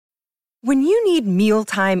When you need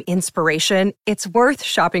mealtime inspiration, it's worth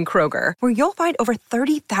shopping Kroger, where you'll find over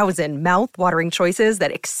 30,000 mouth-watering choices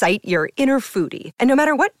that excite your inner foodie. And no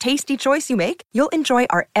matter what tasty choice you make, you'll enjoy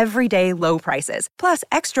our everyday low prices, plus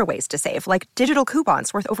extra ways to save, like digital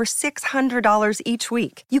coupons worth over $600 each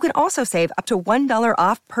week. You can also save up to $1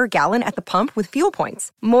 off per gallon at the pump with fuel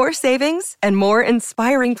points. More savings and more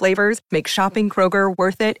inspiring flavors make shopping Kroger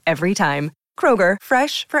worth it every time. Kroger,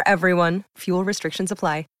 fresh for everyone. Fuel restrictions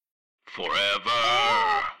apply. Forever.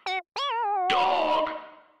 Dog.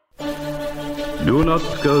 Do not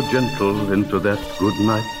go gentle into that good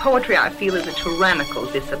night. Poetry, I feel, is a tyrannical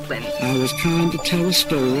discipline. I was trying to tell a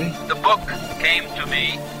story. The book came to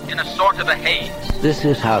me in a sort of a haze. This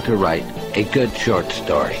is how to write a good short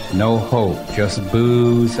story. No hope, just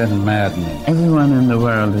booze and madness. Everyone in the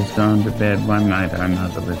world has gone to bed one night or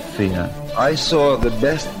another with fear. I saw the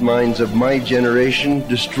best minds of my generation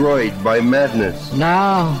destroyed by madness.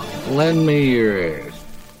 Now, lend me your ears.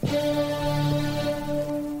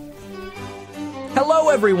 Hello,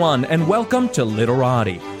 everyone, and welcome to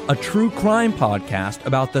Literati, a true crime podcast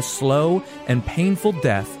about the slow and painful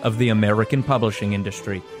death of the American publishing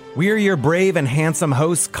industry. We're your brave and handsome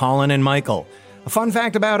hosts, Colin and Michael. A fun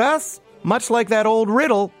fact about us, much like that old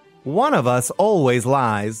riddle, one of us always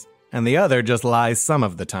lies, and the other just lies some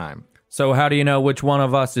of the time. So how do you know which one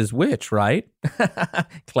of us is which, right?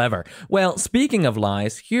 Clever. Well, speaking of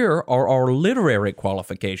lies, here are our literary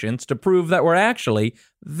qualifications to prove that we're actually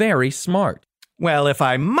very smart. Well, if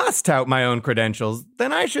I must tout my own credentials,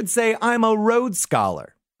 then I should say I'm a Rhodes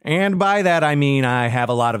Scholar. And by that I mean I have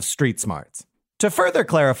a lot of street smarts. To further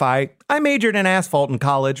clarify, I majored in asphalt in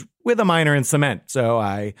college with a minor in cement, so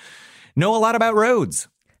I know a lot about roads.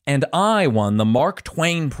 And I won the Mark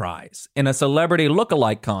Twain Prize in a celebrity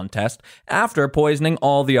look-alike contest after poisoning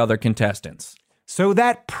all the other contestants. So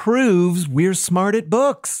that proves we're smart at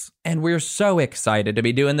books. And we're so excited to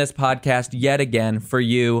be doing this podcast yet again for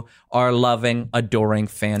you, our loving, adoring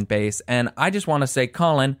fan base. And I just want to say,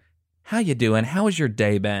 Colin, how you doing? How has your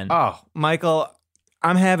day been? Oh, Michael,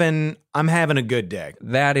 I'm having a good day.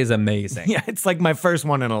 That is amazing. Yeah, it's like my first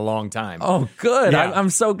one in a long time. Oh, good. Yeah. I'm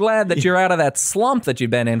so glad that you're out of that slump that you've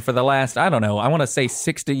been in for the last, I don't know, I want to say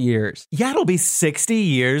 60 years. Yeah, it'll be 60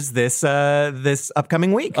 years this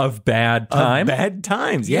upcoming week. Of bad time? Of bad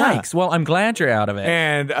times, yeah. Yikes. Well, I'm glad you're out of it.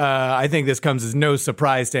 And I think this comes as no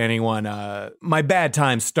surprise to anyone. My bad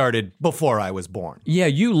times started before I was born. Yeah,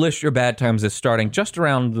 you list your bad times as starting just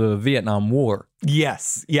around the Vietnam War.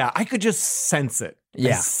 Yes. Yeah, I could just sense it.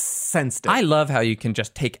 Yeah. I sensed it. I love how you can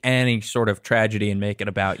just take any sort of tragedy and make it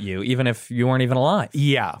about you, even if you weren't even alive.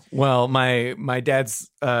 Yeah. Well, my dad's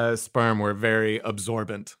sperm were very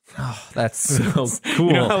absorbent. Oh, that's so cool.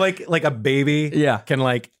 You know how like a baby can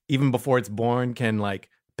like, even before it's born, can like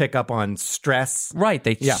pick up on stress. Right.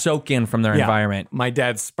 They soak in from their environment. My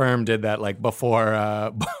dad's sperm did that like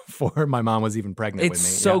before my mom was even pregnant with me.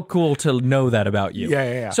 It's so cool to know that about you.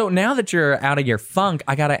 Yeah. So now that you're out of your funk,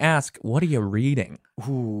 I got to ask, what are you reading?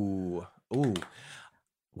 Ooh.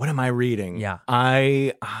 What am I reading? Yeah.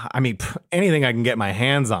 I mean, anything I can get my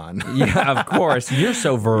hands on. Yeah, of course. You're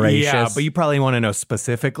so voracious. Yeah, but you probably want to know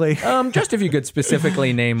specifically. Just if you could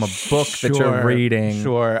specifically name a book that you're reading.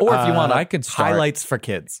 Sure. Or if you want, I could start. Highlights for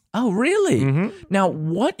Kids. Oh, really? Mm-hmm. Now,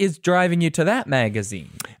 what is driving you to that magazine?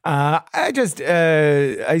 I just,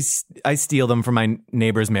 I steal them from my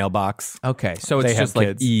neighbor's mailbox. Okay, so it's just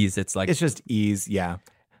like ease. It's just ease, yeah.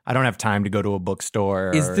 I don't have time to go to a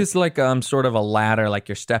bookstore. Is this like sort of a ladder, like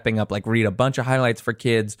you're stepping up, like read a bunch of highlights for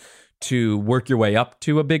kids to work your way up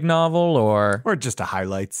to a big novel, or just a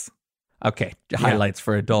highlights? Okay, highlights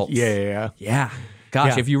for adults. Yeah.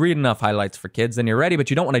 Gosh, if you read enough highlights for kids, then you're ready, but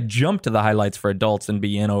you don't want to jump to the highlights for adults and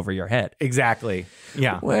be in over your head. Exactly.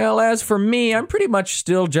 Yeah. Well, as for me, I'm pretty much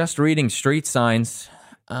still just reading Street Signs.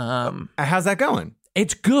 How's that going?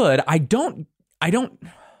 It's good. I don't.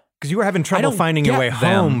 Because you were having trouble finding your way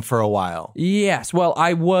home for a while. Yes. Well,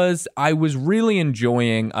 I was really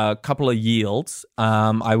enjoying a couple of yields.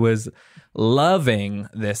 I was loving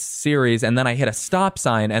this series, and then I hit a stop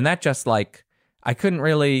sign, and that just like, I couldn't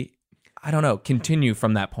really, continue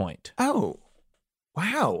from that point. Oh,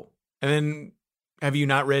 wow. And then have you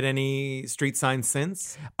not read any Street Signs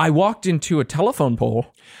since? I walked into a telephone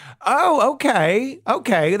pole. Oh, okay.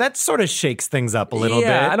 That sort of shakes things up a little bit.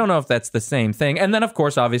 Yeah, I don't know if that's the same thing. And then, of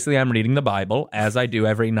course, obviously, I'm reading the Bible, as I do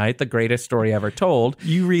every night, the greatest story ever told.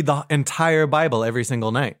 You read the entire Bible every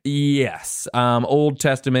single night? Yes. Old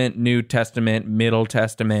Testament, New Testament, Middle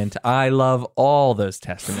Testament. I love all those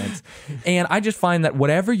testaments. And I just find that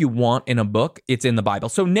whatever you want in a book, it's in the Bible.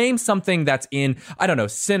 So name something that's in,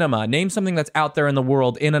 cinema. Name something that's out there in the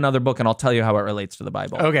world in another book, and I'll tell you how it relates to the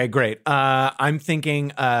Bible. Okay, great. I'm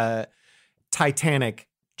thinking Titanic,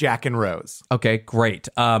 Jack and Rose. Okay, great.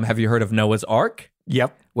 Have you heard of Noah's Ark?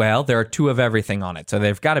 Yep. Well, there are two of everything on it, so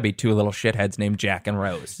they've got to be two little shitheads named Jack and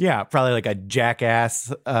Rose. Yeah, probably like a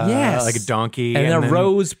jackass, yes. like a donkey. And a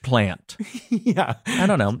rose plant. Yeah. I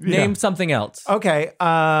don't know. Name something else. Okay,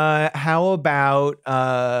 how about...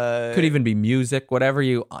 Could even be music, whatever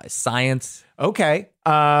you... science. Okay.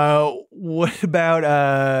 What about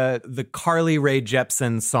the Carly Rae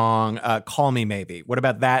Jepsen song, Call Me Maybe? What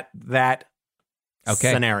about that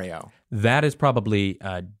scenario? That is probably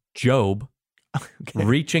Job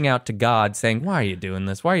reaching out to God saying, why are you doing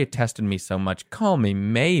this? Why are you testing me so much? Call me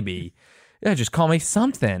maybe. Yeah, just call me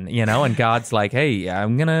something, And God's like, hey,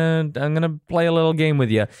 I'm gonna play a little game with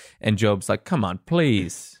you. And Job's like, come on,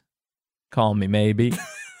 please. Call me maybe.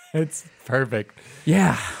 It's perfect.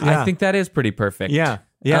 Yeah, I think that is pretty perfect. Yeah.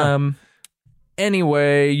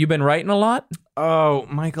 Anyway, you been writing a lot? Oh,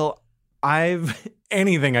 Michael,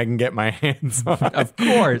 anything I can get my hands on. Of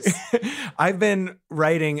course. I've been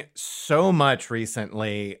writing so much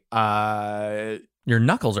recently. Your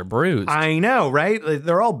knuckles are bruised. I know, right?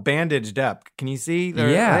 They're all bandaged up. Can you see?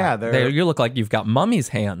 You look like you've got mummy's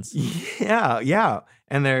hands. Yeah.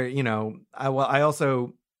 And they're,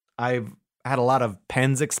 I've had a lot of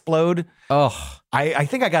pens explode. Oh, I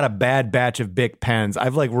think I got a bad batch of Bic pens.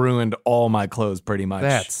 I've ruined all my clothes pretty much.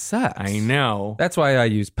 That sucks. I know. That's why I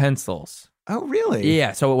use pencils. Oh, really?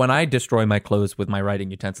 Yeah. So when I destroy my clothes with my writing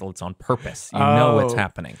utensil, it's on purpose. You know it's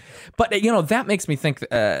happening. But, that makes me think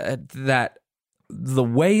that the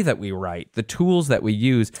way that we write, the tools that we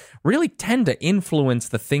use, really tend to influence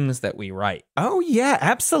the things that we write. Oh, yeah,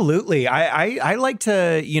 absolutely. I like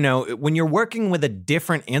to, when you're working with a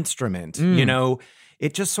different instrument,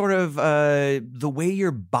 it just sort of, the way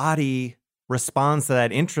your body responds to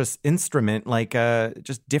that instrument,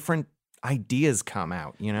 just different ideas come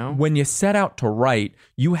out, When you set out to write,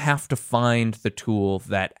 you have to find the tool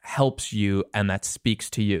that helps you and that speaks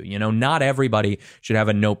to you. Not everybody should have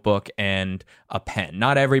a notebook and a pen.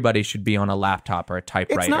 Not everybody should be on a laptop or a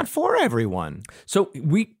typewriter. It's not for everyone. So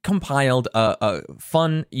we compiled a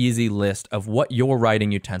fun, easy list of what your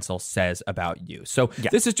writing utensil says about you. So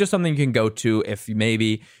This is just something you can go to if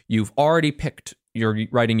maybe you've already picked your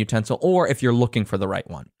writing utensil or if you're looking for the right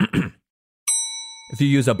one. If you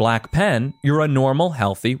use a black pen, you're a normal,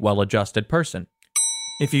 healthy, well-adjusted person.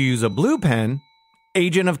 If you use a blue pen,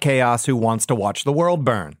 agent of chaos who wants to watch the world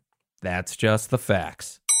burn. That's just the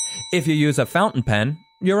facts. If you use a fountain pen,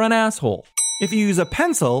 you're an asshole. If you use a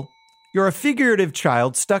pencil, you're a figurative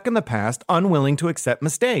child stuck in the past, unwilling to accept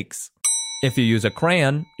mistakes. If you use a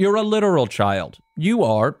crayon, you're a literal child. You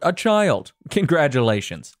are a child.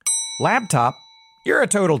 Congratulations. Laptop, you're a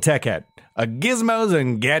total tech head, a gizmos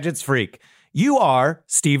and gadgets freak. You are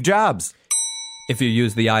Steve Jobs. If you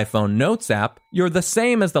use the iPhone Notes app, you're the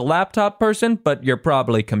same as the laptop person, but you're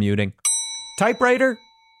probably commuting. Typewriter,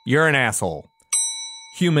 you're an asshole.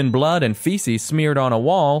 Human blood and feces smeared on a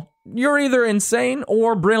wall, you're either insane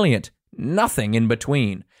or brilliant. Nothing in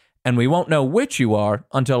between. And we won't know which you are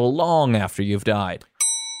until long after you've died.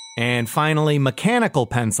 And finally, mechanical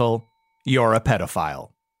pencil, you're a pedophile.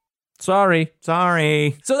 Sorry.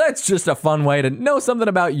 So that's just a fun way to know something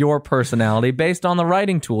about your personality based on the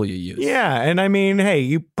writing tool you use. Yeah, and I mean, hey,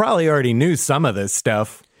 you probably already knew some of this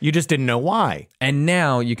stuff. You just didn't know why. And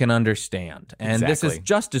now you can understand. And Exactly. This is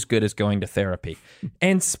just as good as going to therapy.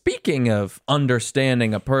 And speaking of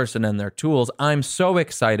understanding a person and their tools, I'm so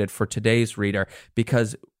excited for today's reader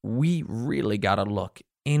because we really got to look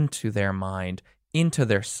into their mind, into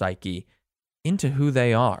their psyche, into who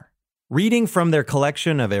they are. Reading from their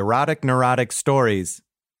collection of erotic neurotic stories,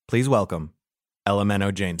 please welcome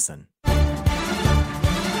Elemento Jameson.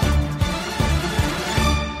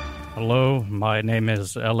 Hello, my name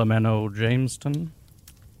is Elemento Jameson,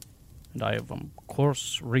 and I am, of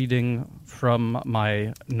course, reading from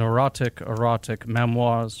my neurotic erotic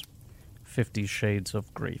memoirs, 50 Shades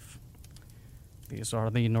of Grief. These are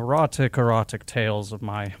the neurotic erotic tales of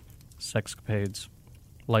my sexcapades,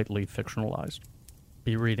 lightly fictionalized.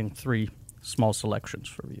 Be reading 3 small selections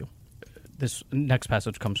for you. This next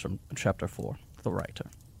passage comes from Chapter 4, The Writer.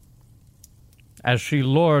 As she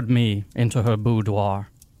lured me into her boudoir,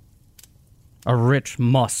 a rich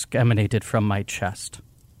musk emanated from my chest.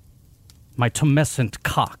 My tumescent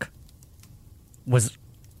cock was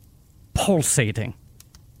pulsating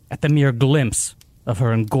at the mere glimpse of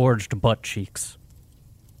her engorged butt cheeks.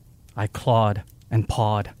 I clawed and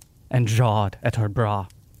pawed and jawed at her bra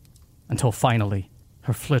until finally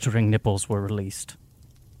her flittering nipples were released.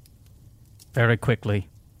 Very quickly,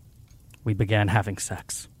 we began having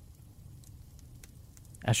sex.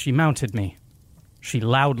 As she mounted me, she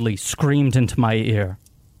loudly screamed into my ear,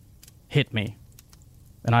 "Hit me."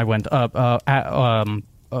 And I went,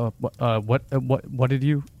 what did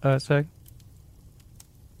you say?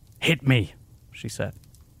 "Hit me," she said.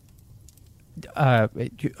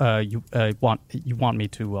 You want me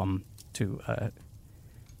to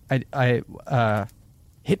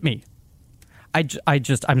hit me?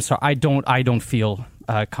 I'm sorry. I don't feel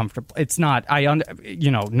comfortable. It's not.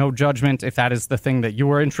 No judgment if that is the thing that you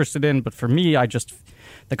were interested in. But for me,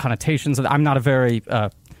 the connotations of I'm not a very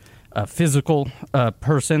physical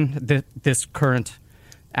person. This current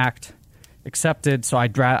act accepted. So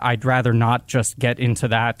I'd rather not just get into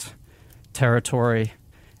that territory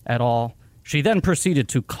at all. She then proceeded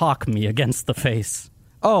to clock me against the face.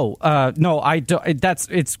 No, I don't.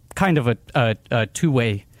 It's kind of a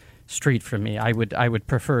two-way street for me. I would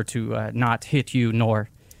prefer to not hit you nor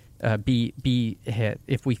be hit.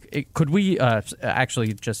 Could we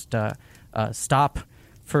actually just stop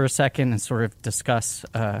for a second and sort of discuss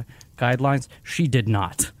guidelines? She did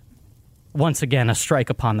not. Once again, a strike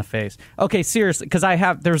upon the face. Okay, seriously, because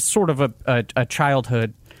there's sort of a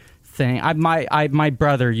childhood thing. My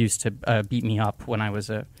brother used to beat me up when I was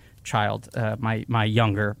a child. My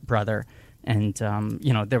younger brother, and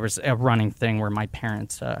there was a running thing where my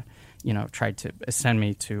parents tried to send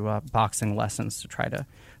me to boxing lessons to try to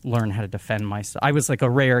learn how to defend myself. I was like a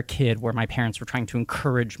rare kid where my parents were trying to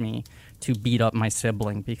encourage me to beat up my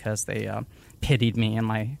sibling because they pitied me and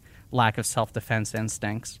my lack of self-defense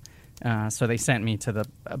instincts. So they sent me to the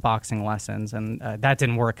boxing lessons, and that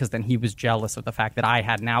didn't work because then he was jealous of the fact that I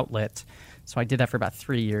had an outlet. So I did that for about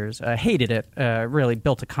 3 years. Hated it, really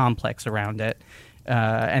built a complex around it.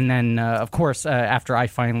 And then, of course, after I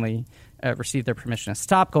finally received their permission to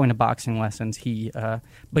stop going to boxing lessons, he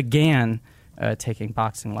began taking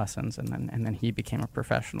boxing lessons, and then he became a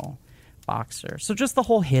professional boxer. So just the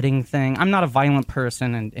whole hitting thing. I'm not a violent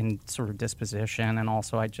person in sort of disposition, and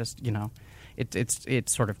also I just,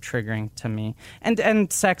 it's sort of triggering to me.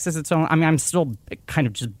 And sex is its own. I mean, I'm still kind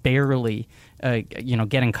of just barely,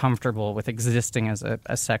 getting comfortable with existing as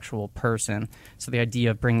a sexual person. So the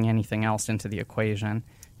idea of bringing anything else into the equation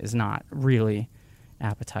is not really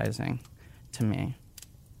appetizing to me.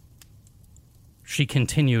 She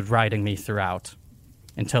continued riding me throughout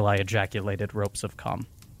until I ejaculated ropes of cum.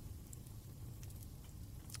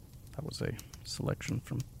 That was a selection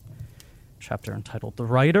from a chapter entitled The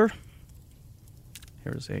Writer.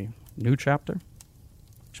 Here's a new chapter,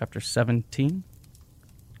 chapter 17,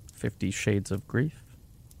 50 Shades of Grief,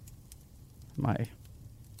 my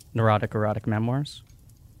neurotic erotic memoirs.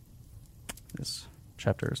 This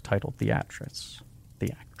chapter is titled The Actress.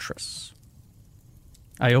 The Actress.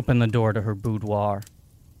 I opened the door to her boudoir.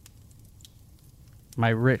 My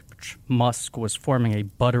rich musk was forming a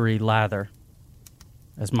buttery lather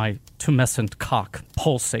as my tumescent cock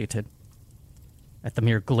pulsated at the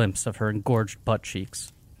mere glimpse of her engorged butt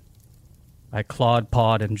cheeks. I clawed,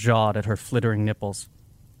 pawed, and jawed at her flittering nipples,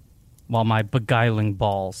 while my beguiling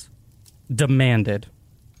balls demanded,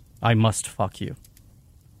 "I must fuck you."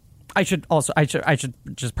 I should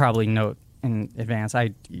just probably note in advance,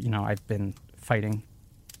 I've been fighting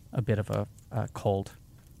a bit of a cold,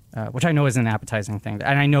 which I know is an appetizing thing,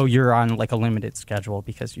 and I know you're on like a limited schedule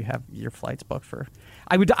because you have your flights booked for.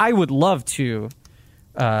 I would love to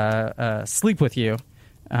sleep with you.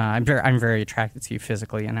 I'm very attracted to you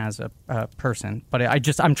physically and as a person, but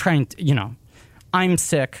I'm trying to, I'm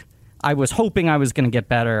sick. I was hoping I was going to get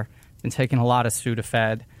better. Been taking a lot of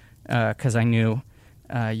Sudafed because I knew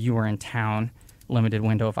you were in town. Limited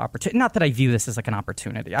window of opportunity. Not that I view this as like an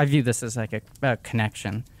opportunity. I view this as like a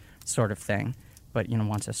connection sort of thing. But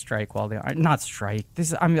once a strike, while they are not strike.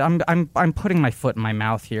 This is, I'm putting my foot in my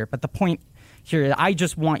mouth here. But the point here, I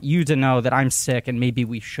just want you to know that I'm sick, and maybe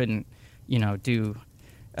we shouldn't, do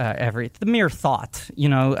the mere thought,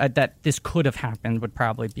 that this could have happened would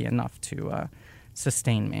probably be enough to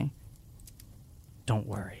sustain me. Don't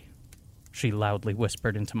worry, she loudly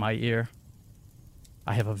whispered into my ear.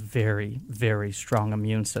 I have a very, very strong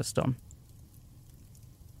immune system.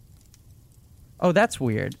 Oh, that's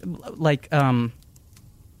weird. Like,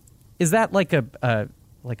 is that like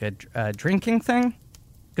a drinking thing?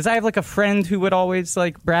 Because I have like a friend who would always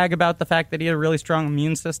like brag about the fact that he had a really strong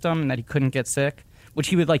immune system and that he couldn't get sick, which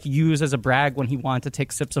he would like use as a brag when he wanted to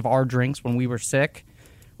take sips of our drinks when we were sick,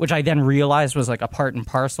 which I then realized was like a part and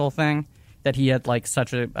parcel thing, that he had like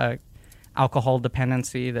such a alcohol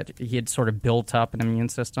dependency that he had sort of built up an immune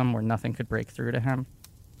system where nothing could break through to him.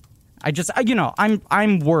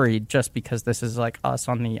 I'm worried just because this is like us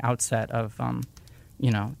on the outset of,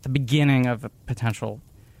 the beginning of a potential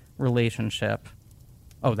relationship.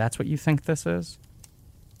 Oh, that's what you think this is?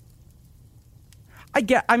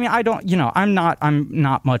 I'm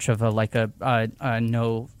not much of a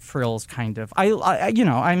no frills kind of.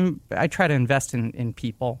 I try to invest in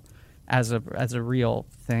people as a real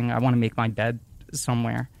thing. I want to make my bed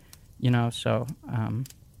somewhere, so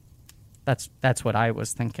that's what I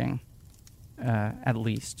was thinking, at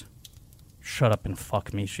least. Shut up and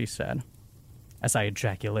fuck me, she said, as I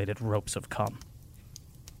ejaculated ropes of cum.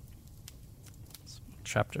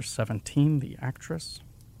 Chapter 17, The Actress.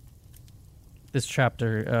 This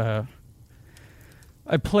chapter,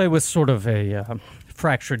 I play with sort of a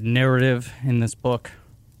fractured narrative in this book.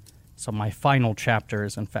 So my final chapter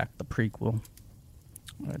is, in fact, the prequel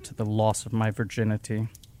to the loss of my virginity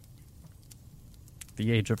at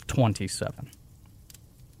the age of 27.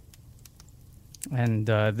 And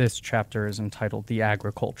this chapter is entitled The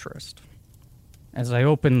Agriculturist. As I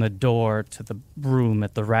open the door to the room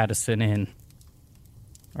at the Radisson Inn,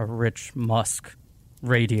 a rich musk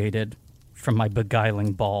radiated from my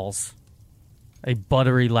beguiling balls. A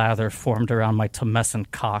buttery lather formed around my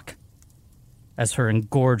tumescent cock as her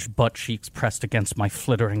engorged butt cheeks pressed against my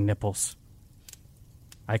flittering nipples.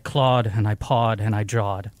 I clawed and I pawed and I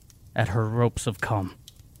jawed at her ropes of cum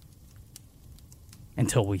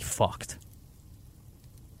until we fucked.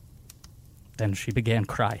 Then she began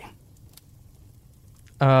crying.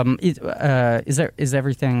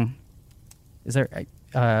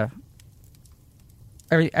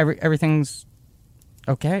 Everything's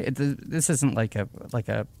okay? This isn't like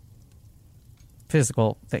a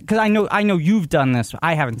physical thing, because I know you've done this.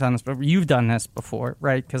 I haven't done this, but you've done this before,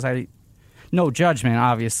 right? Because no judgment,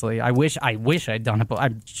 obviously. I wish I'd done it, but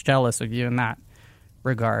I'm jealous of you in that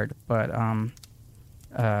regard. But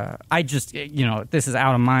I just this is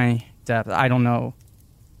out of my depth. I don't know.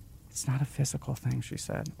 It's not a physical thing, she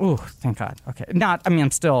said. Oh, thank God. Okay,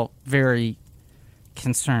 I'm still very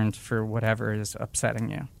concerned for whatever is upsetting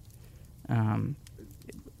you.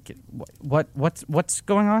 What's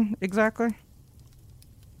going on exactly?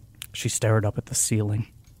 She stared up at the ceiling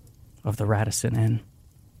of the Radisson Inn,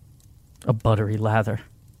 a buttery lather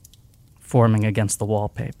forming against the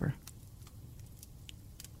wallpaper.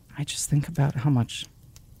 I just think about how much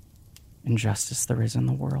injustice there is in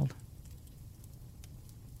the world.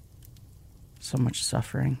 So much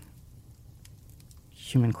suffering,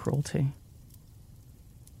 human cruelty.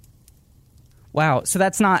 Wow, so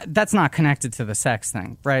that's not connected to the sex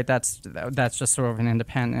thing, right? That's just sort of an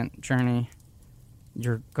independent journey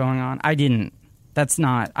you're going on. I didn't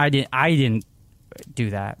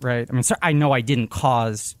do that, right? I mean, I know I didn't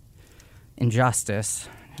cause injustice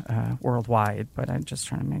worldwide, but I'm just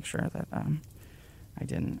trying to make sure that I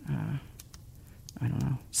didn't,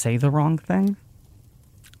 say the wrong thing.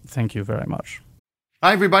 Thank you very much.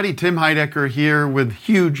 Hi, everybody. Tim Heidecker here with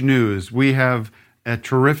huge news. We have a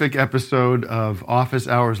terrific episode of Office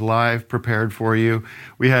Hours Live prepared for you.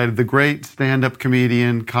 We had the great stand-up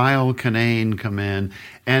comedian Kyle Kinane come in,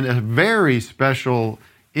 and a very special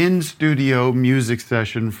in-studio music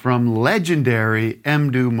session from legendary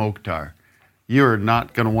Mdou Mokhtar. You're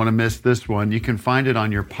not going to want to miss this one. You can find it on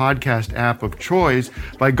your podcast app of choice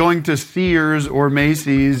by going to Sears or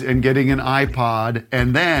Macy's and getting an iPod,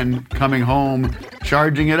 and then coming home,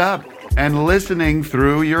 charging it up, and listening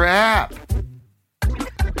through your app.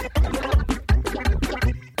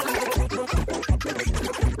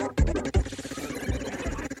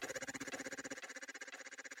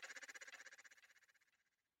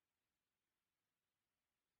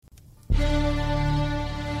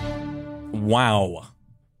 Wow.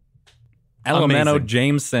 Elemento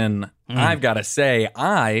Jameson, I've got to say,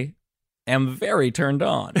 I am very turned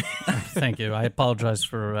on. Thank you. I apologize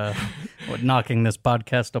for knocking this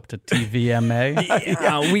podcast up to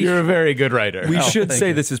TVMA. You're a very good writer. We should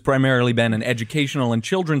say this has primarily been an educational and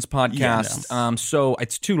children's podcast, so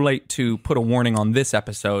it's too late to put a warning on this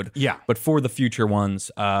episode. Yeah. But for the future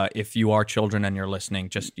ones, if you are children and you're listening,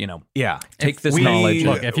 just, take this knowledge. knowledge.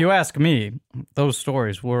 Look, if you ask me, those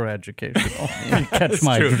stories were educational. You catch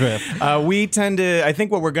my drift. We tend to, I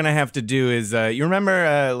think what we're going to have to do is, you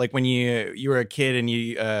remember like when you were a kid and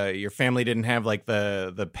your family didn't have like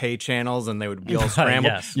the pay channels and they would be all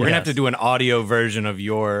scrambled? We're going to have to do an audio version of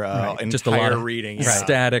your entire just a lot of reading.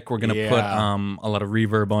 Static. We're going to put a lot of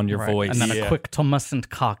reverb on your voice. And then a quick tumescent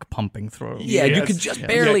cock pumping through. Yeah, you could just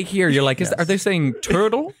barely hear. You're like, are they saying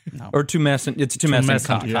turtle or tumescent? It's tumescent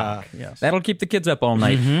cock. Yes. That'll keep the kids up all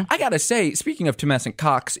night. Mm-hmm. I got to say, speaking of tumescent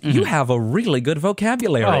cocks, you have a really good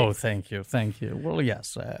vocabulary. Oh, thank you. Well,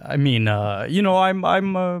 yes. I mean,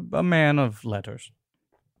 I'm a man of letters.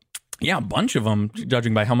 Yeah, a bunch of them,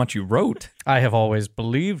 judging by how much you wrote. I have always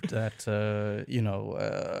believed that,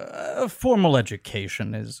 formal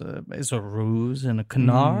education is a ruse and a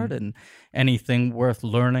canard, anything worth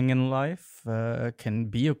learning in life can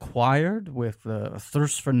be acquired with a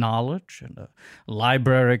thirst for knowledge and a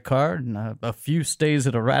library card and a few stays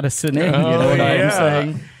at a Radisson Inn. You know what I'm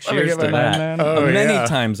saying? Cheers to that. Many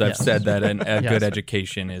times I've said that a good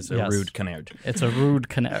education is a rude canard. It's a rude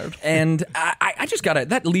canard. And I just got to,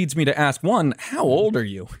 that leads me to ask, one, how old are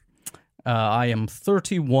you? I am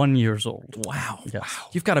 31 years old. Wow. Yes. Wow.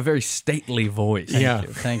 You've got a very stately voice.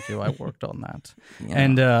 Thank you. I worked on that.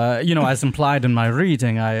 And, as implied in my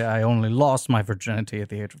reading, I only lost my virginity at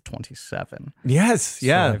the age of 27. Yes,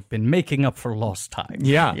 So I've been making up for lost time.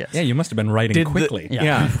 Yeah. Yes. Yeah, you must have been writing quickly.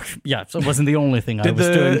 Yeah, so it wasn't the only thing I was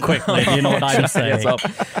doing quickly. You know what I'm saying?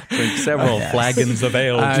 Drink several flagons of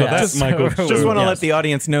ale. Just want to let the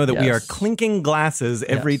audience know that we are Yes. clinking glasses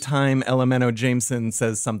every time Elemento Jameson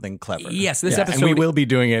says something clever. Yes, this episode... And we will be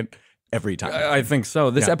doing it every time. I think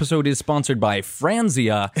so. This episode is sponsored by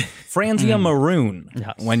Franzia Maroon.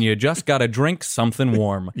 Yes. When you just got to drink something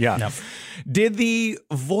warm. Yeah. Yep. Did the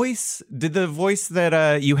voice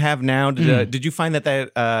that you have now, did you find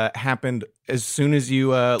that happened as soon as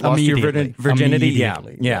you lost your virginity? Yeah.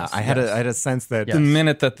 Yes, I had a sense that the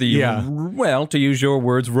minute that well, to use your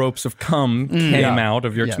words, ropes of cum came out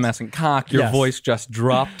of your tumescent cock, your voice just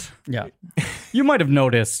dropped. Yeah. You might have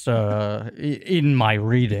noticed in my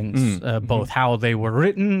readings both how they were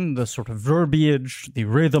written, the sort of verbiage, the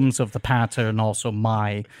rhythms of the pattern, also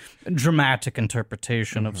my dramatic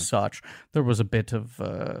interpretation of such. There was a bit of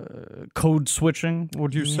code switching,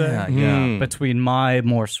 would you say? Between my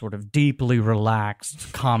more sort of deeply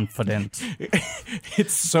relaxed, confident.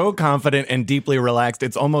 It's so confident and deeply relaxed,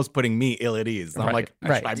 it's almost putting me ill at ease. I'm like,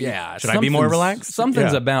 should I be more relaxed?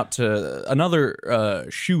 Something's about to, another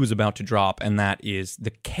shoe is about to drop, and that is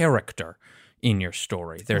the character in your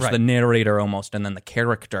story. There's the narrator almost, and then the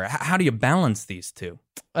character. How do you balance these two?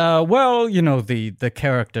 Well, the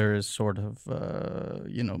character is sort of,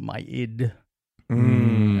 my id.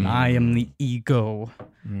 And I am the ego.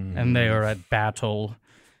 And they are at battle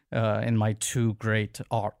in my two great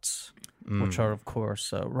arts, which are, of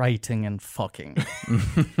course, writing and fucking.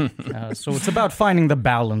 So it's about finding the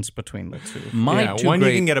balance between the two. One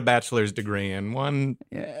you can get a bachelor's degree in, one...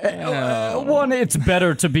 one, it's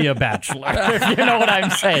better to be a bachelor, if you know what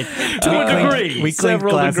I'm saying. To a degree. We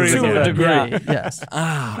several degrees. To a degree, yes.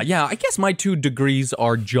 I guess my 2 degrees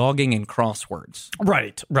are jogging and crosswords.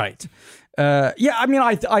 Right.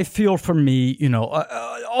 I feel for me,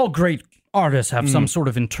 all great artists have some sort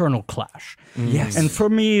of internal clash. Yes. And for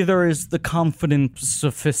me, there is the confident,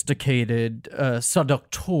 sophisticated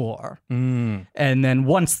seductor. And then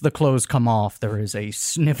once the clothes come off, there is a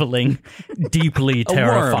sniveling, deeply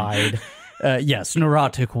terrified...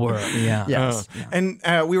 neurotic worm. Yeah. Yes. And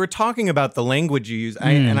we were talking about the language you use.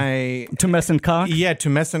 Tumescent cock? Yeah,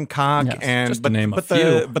 tumescent cock. Yes. And, just to name a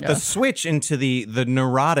few. The switch into the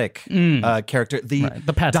neurotic character,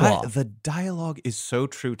 the patois. The dialogue is so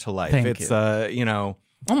true to life. Thank it's, you.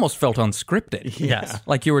 Almost felt unscripted. Yes.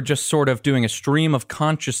 Like you were just sort of doing a stream of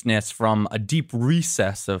consciousness from a deep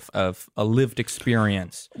recess of a lived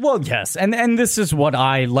experience. Well, yes. And this is what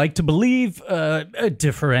I like to believe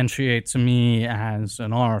differentiates me as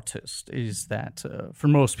an artist, is that for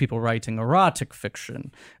most people writing erotic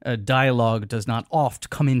fiction, dialogue does not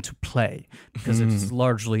oft come into play because it is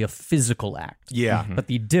largely a physical act. Yeah. But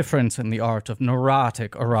the difference in the art of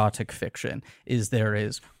neurotic erotic fiction is there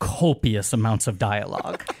is copious amounts of dialogue.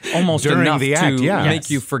 Almost During enough the act, to make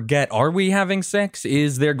you forget, are we having sex?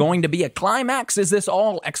 Is there going to be a climax? Is this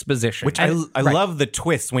all exposition? Which I love the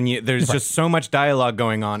twist when there's just so much dialogue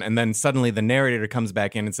going on, and then suddenly the narrator comes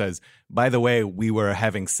back in and says, by the way, we were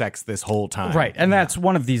having sex this whole time. Right, and that's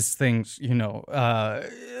one of these things, with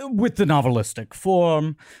the novelistic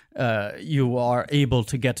form, you are able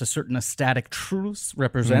to get to certain aesthetic truths,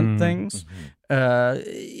 represent things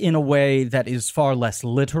in a way that is far less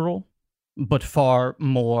literal, but far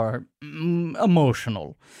more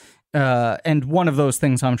emotional. And one of those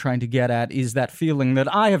things I'm trying to get at is that feeling that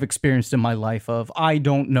I have experienced in my life of, I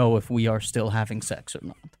don't know if we are still having sex or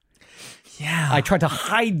not. Yeah. I try to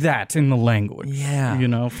hide that in the language,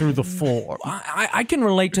 through the form. I can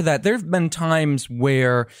relate to that. There have been times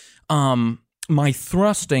where my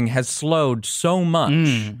thrusting has slowed so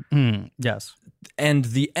much. Yes. And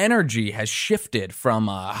the energy has shifted from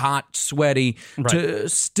hot, sweaty to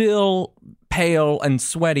still pale and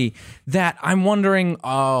sweaty that I'm wondering,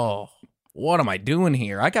 what am I doing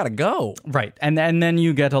here? I gotta go. Right, and then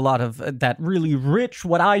you get a lot of that really rich,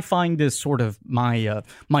 what I find is sort of my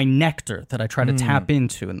nectar that I try to tap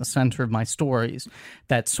into in the center of my stories.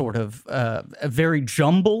 That sort of very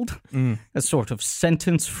jumbled, a sort of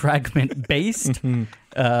sentence fragment based,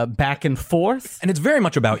 back and forth, and it's very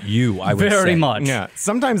much about you. I would say very much. Yeah,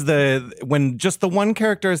 sometimes when just the one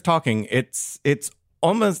character is talking, it's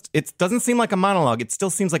almost, it doesn't seem like a monologue. It still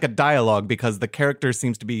seems like a dialogue because the character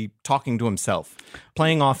seems to be talking to himself,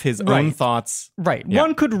 playing off his own thoughts. Right. Yeah.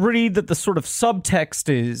 One could read that the sort of subtext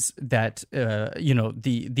is that,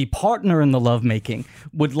 the partner in the lovemaking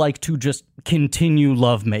would like to just continue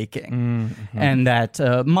lovemaking. And that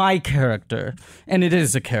my character, and it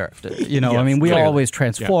is a character, Yes, I mean, we clearly. always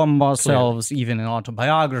transform ourselves, even in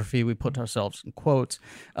autobiography, we put ourselves in quotes.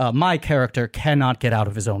 My character cannot get out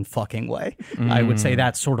of his own fucking way. I would say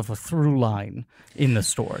that's sort of a through line in the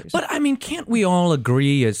stories. But I mean, can't we all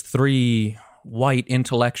agree as three white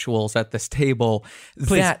intellectuals at this table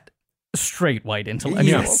that straight white intellectuals?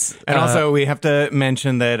 Yes. And also we have to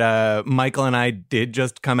mention that Michael and I did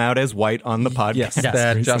just come out as white on the podcast. Yes,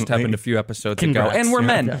 that recently. just happened a few episodes Congrats. ago. And we're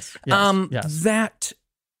men. Yes. That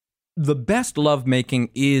the best lovemaking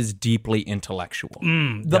is deeply intellectual.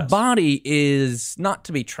 The Yes. body is not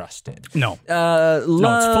to be trusted. No. Love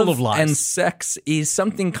it's full of lies. and sex is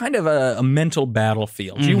something kind of a mental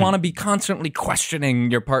battlefield. You want to be constantly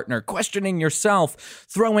questioning your partner, questioning yourself,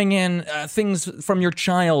 throwing in things from your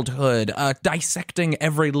childhood, dissecting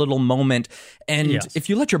every little moment. And Yes. if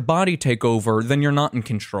you let your body take over, then you're not in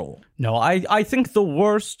control. No, I think the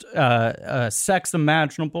worst sex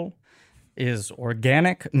imaginable is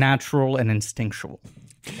organic, natural, and instinctual.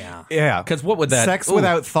 Yeah. Because what would that... Sex Ooh.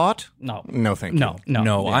 without thought? No. No, thank you.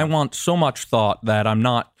 No, I want so much thought that I'm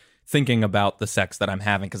not thinking about the sex that I'm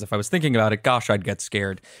having, because if I was thinking about it, gosh, I'd get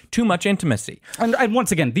scared. Too much intimacy. And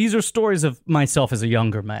once again, these are stories of myself as a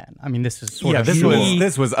younger man. I mean, this is sort of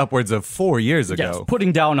this was upwards of 4 years ago. Yes,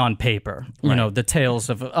 putting down on paper, the tales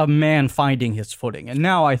of a man finding his footing. And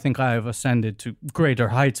now I think I have ascended to greater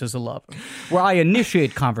heights as a lover, where I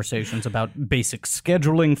initiate conversations about basic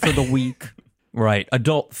scheduling for the week. Right,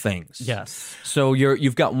 adult things. Yes. So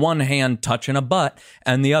you've got one hand touching a butt,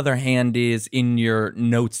 and the other hand is in your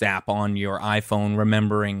notes app on your iPhone,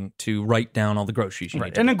 remembering to write down all the groceries you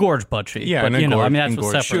need. And a gorge butt cheek. Yeah, but, and a that's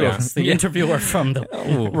gorge, what separates the interviewer from the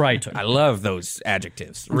writer. I love those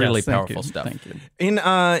adjectives. Really Yes, thank powerful you. stuff. Thank you.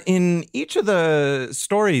 In each of the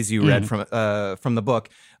stories you read from the book,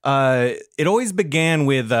 it always began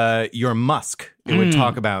with your musk. It would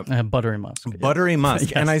talk about buttery musk. Buttery musk.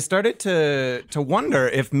 Yes. And I started to wonder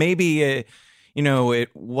if maybe, it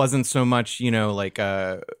wasn't so much, like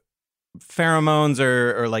pheromones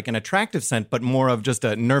or like an attractive scent, but more of just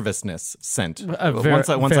a nervousness scent. Once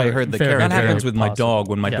I heard the character. That happens with my possible. dog.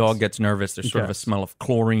 When my Yes. dog gets nervous, there's sort of a Yes. smell of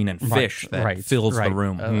chlorine and fish that fills the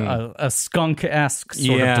room. A skunk-esque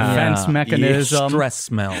sort of defense mechanism. Stress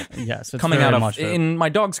smell. Yes, it's coming very out much of, in my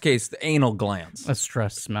dog's case, the anal glands. a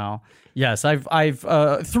stress smell. Yes, I've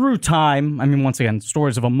through time, I mean, once again,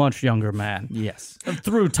 stories of a much younger man. Yes.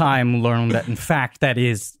 Through time, learned that, in fact, that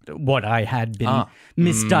is what I had been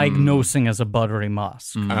misdiagnosing as a buttery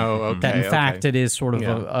musk. Oh, okay. That, in fact, it is sort of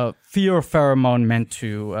a fear pheromone meant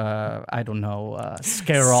to,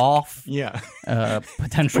 scare off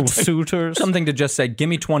potential suitors. Something to just say, give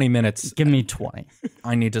me 20 minutes. Give me 20.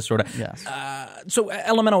 I need to sort of... Yes. So,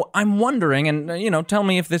 Elemento, I'm wondering, and, tell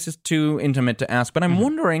me if this is too intimate to ask, but I'm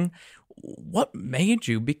wondering, what made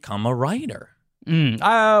you become a writer?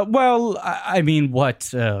 Well, I mean,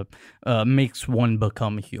 what makes one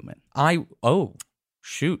become human?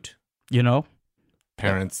 Shoot.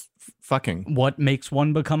 Parents fucking. What makes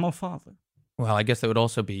one become a father? Well, I guess that would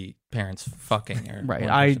also be parents fucking. Right.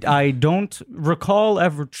 I don't recall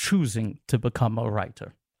ever choosing to become a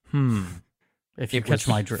writer. If you catch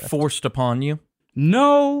my drift. Forced upon you?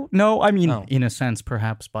 No. I mean, in a sense,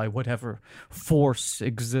 perhaps by whatever force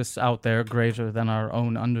exists out there greater than our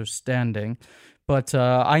own understanding. But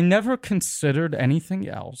I never considered anything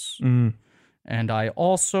else. And I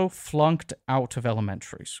also flunked out of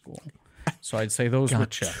elementary school. So I'd say those were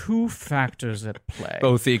two factors at play.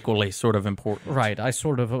 Both equally sort of important. Right. I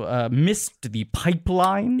sort of missed the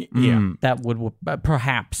pipeline that would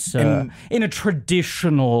perhaps, in a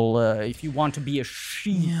traditional, if you want to be a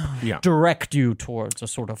sheep, direct you towards a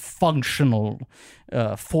sort of functional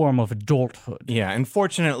form of adulthood. Yeah,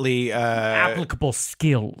 unfortunately... applicable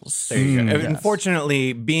skills. There you go.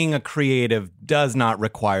 Unfortunately, being a creative does not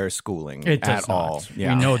require schooling It does at all. not.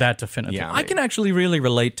 We know that definitively. Yeah. I can actually really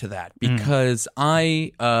relate to that, because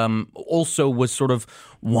I also was sort of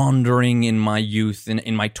wandering in my youth,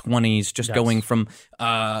 in my 20s, just going from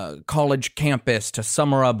college campus to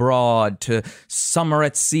summer abroad to summer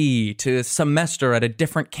at sea to semester at a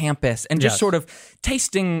different campus, and just sort of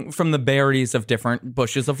tasting from the berries of different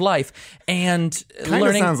bushes of life. And kind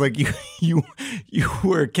of sounds like you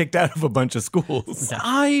were kicked out of a bunch of schools.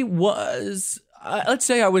 I was... let's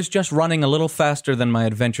say I was just running a little faster than my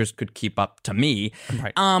adventures could keep up to me.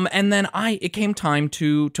 Right. And then it came time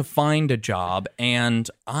to find a job, and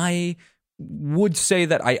I would say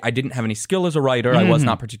that I didn't have any skill as a writer. I was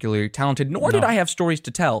not particularly talented, nor did I have stories to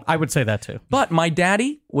tell. I would say that too. But my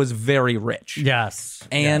daddy was very rich. Yes.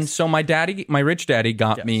 And so my rich daddy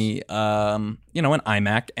got me, an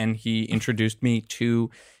iMac, and he introduced me to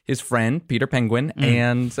his friend, Peter Penguin,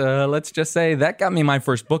 and let's just say that got me my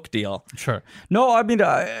first book deal. Sure. No, I mean,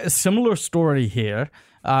 a similar story here.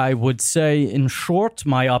 I would say, in short,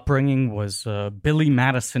 my upbringing was Billy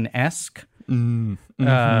Madison-esque,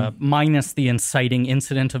 minus the inciting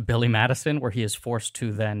incident of Billy Madison, where he is forced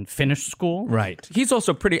to then finish school. Right. He's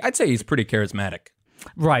also I'd say he's pretty charismatic.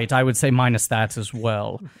 Right, I would say minus that as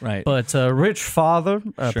well. Right. But rich father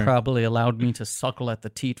probably allowed me to suckle at the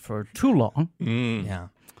teat for too long. Yeah.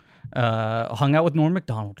 Hung out with Norm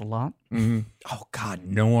Macdonald a lot. Oh, God,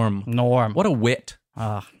 Norm. What a wit.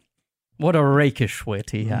 What a rakish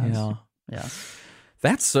wit he has. Yeah.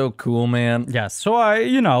 That's so cool, man. Yes. So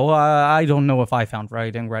I don't know if I found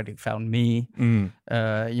writing. Writing found me.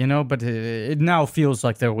 But it now feels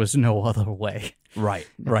like there was no other way. Right.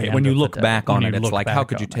 When you look back on it, it's like, how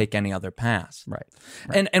could you take any other path? Right.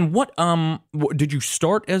 And what did you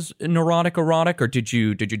start as neurotic erotic, or did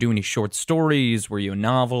you do any short stories? Were you a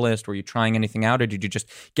novelist? Were you trying anything out, or did you just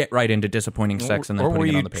get right into disappointing sex and then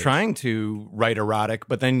putting it on the page? Or were you trying to write erotic,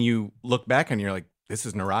 but then you look back and you're like, this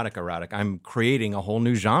is neurotic erotic. I'm creating a whole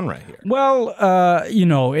new genre here. Well,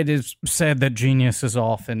 it is said that genius is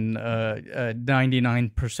often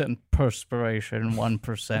 99% perspiration,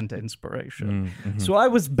 1% inspiration. So I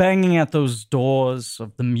was banging at those doors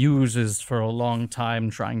of the muses for a long time,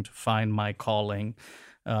 trying to find my calling.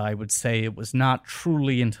 I would say it was not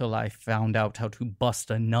truly until I found out how to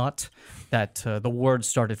bust a nut that the words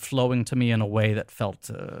started flowing to me in a way that felt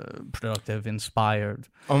productive, inspired.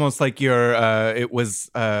 Almost like it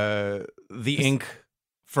was the ink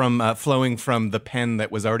from flowing from the pen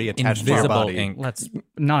that was already attached to your body. Ink. Let's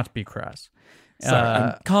not be crass.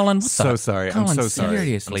 Sorry, Colin. I'm so sorry.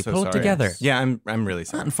 Seriously, pull it together. Yeah, I'm really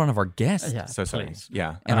sorry. Not in front of our guests. Yeah, so sorry. please.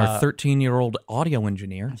 Yeah, and our 13-year-old audio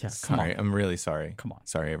engineer. Yeah, sorry. I'm really sorry. Come on.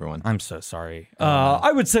 Sorry, everyone. I'm so sorry.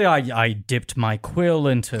 I would say I dipped my quill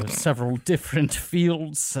into several different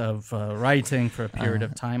fields of writing for a period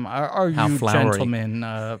of time. Are you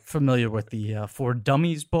gentlemen familiar with the For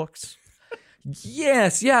Dummies books?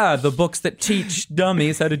 Yes, the books that teach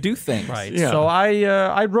dummies how to do things. Right. Yeah. So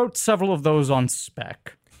I wrote several of those on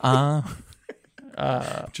spec.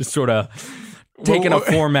 Just sort of taking a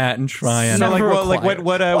format and trying. So what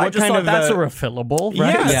just kind thought of that's a refillable,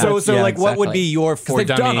 right? Yeah. So like, what would be your For Dummies?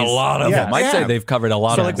 They've done a lot of them. I'd say they've covered a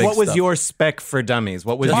lot of. So like, what was your spec for dummies?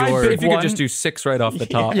 What was your? If you could just do 6 right off the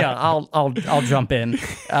top. Yeah, I'll jump in.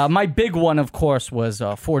 My big one, of course, was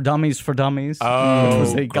For Dummies for Dummies, which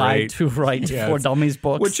was a guide to write For Dummies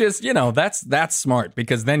books. Which is, that's smart,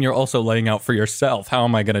 because then you're also laying out for yourself, how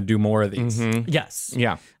am I going to do more of these? Yes.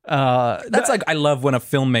 Yeah. That's like, I love when a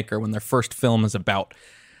filmmaker, when their first film is about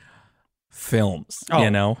films,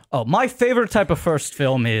 Oh, my favorite type of first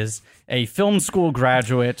film is a film school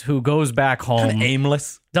graduate who goes back home. Kind of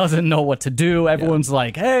aimless. Doesn't know what to do. Everyone's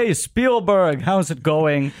like, hey, Spielberg, how's it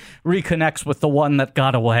going? Reconnects with the one that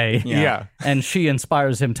got away. Yeah. And she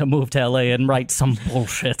inspires him to move to LA and write some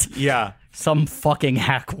bullshit. Yeah. Some fucking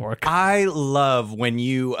hack work. I love when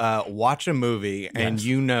you watch a movie and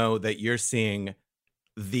you know that you're seeing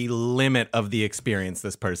the limit of the experience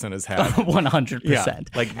this person has had. 100%. Yeah.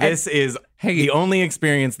 Like, this is the only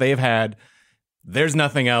experience they've had. There's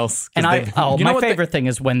nothing else. And my favorite thing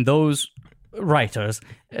is when those writers,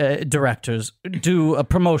 directors do a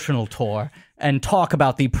promotional tour and talk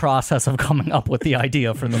about the process of coming up with the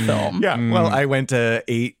idea for the film. Yeah. Well, I went to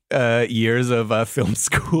 8 years of film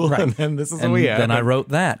school, and then this is what we had. Then I wrote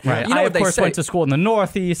that. Right. I, of course, went to school in the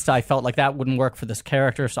Northeast. I felt like that wouldn't work for this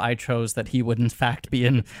character, so I chose that he would, in fact, be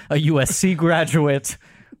a USC graduate.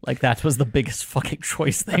 Like, that was the biggest fucking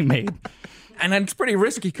choice they made. And it's pretty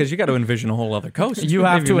risky because you got to envision a whole other coast. You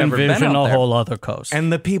have to envision a whole other coast.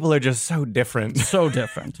 And the people are just so different. So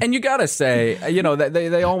different. And you got to say,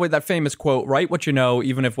 they always, that famous quote, write what you know,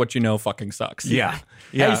 even if what you know fucking sucks. Yeah.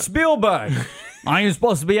 Hey, Spielberg, Aren't you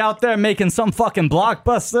supposed to be out there making some fucking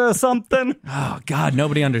blockbuster or something? Oh, God,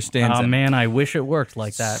 nobody understands it. Oh, man, I wish it worked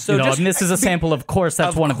like that. So and this is a sample, of course,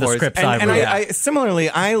 that's one of the scripts I wrote. And similarly,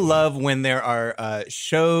 I love when there are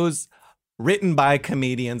shows written by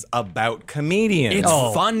comedians about comedians. It's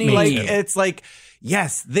funny. It's like,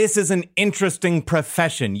 yes, this is an interesting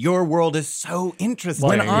profession. Your world is so interesting.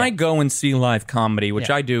 When I go and see live comedy, which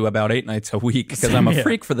I do about 8 nights a week because I'm a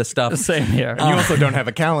freak for the stuff. Same here. And you also don't have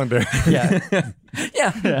a calendar. Yeah,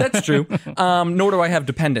 that's true. Nor do I have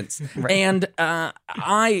dependents. Right. And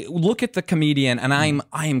I look at the comedian and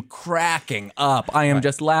I am cracking up. I am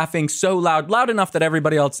just laughing so loud enough that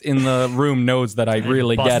everybody else in the room knows that I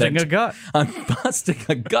really get it. Busting a gut. I'm busting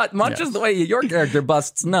a gut, much as the way your character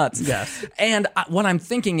busts nuts. Yes. And what I'm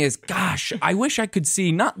thinking is, gosh, I wish I could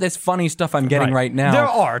see not this funny stuff I'm getting right now. Their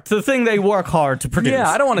art, the thing they work hard to produce. Yeah,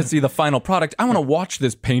 I don't want to see the final product. I want to watch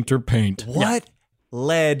this painter paint. What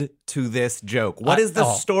led to this joke? What is the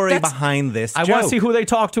story behind this joke? I want to see who they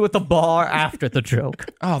talk to at the bar after the joke.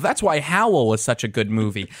 Oh, that's why Howl was such a good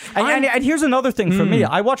movie. And here's another thing for me.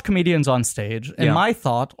 I watch comedians on stage, and my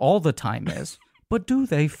thought all the time is, but do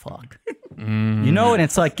they fuck? You know, and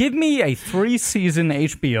it's like, give me a 3-season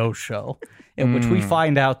HBO show in which we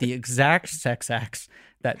find out the exact sex acts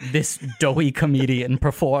that this doughy comedian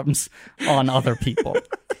performs on other people.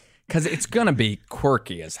 Because it's going to be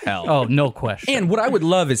quirky as hell. Oh, no question. And what I would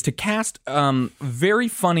love is to cast very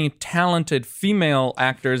funny, talented female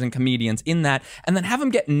actors and comedians in that, and then have them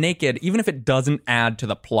get naked, even if it doesn't add to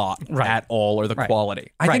the plot at all or the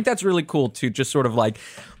quality. I think that's really cool to just sort of like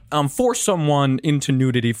force someone into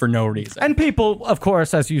nudity for no reason. And people, of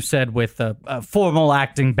course, as you said, with formal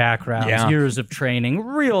acting backgrounds, years of training,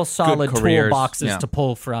 real solid toolboxes to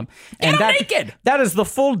pull from. And naked! That is the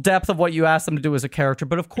full depth of what you ask them to do as a character.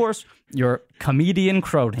 But of course, your comedian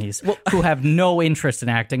cronies who have no interest in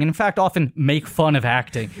acting, and in fact, often make fun of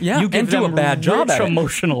acting. Yeah, you give and them do a bad job at it.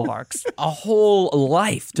 Emotional arcs. A whole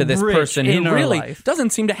life to this person who really doesn't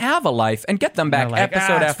seem to have a life, and get them back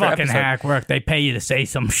episode after fucking episode. Hack work. They pay you to say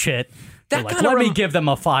some shit. That like, let me give them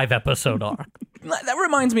a 5-episode arc. That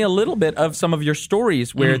reminds me a little bit of some of your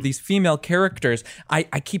stories where these female characters, I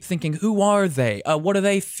keep thinking, who are they? What do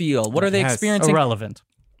they feel? What are they experiencing? Irrelevant.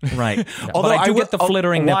 Right. Yeah. Although I do get the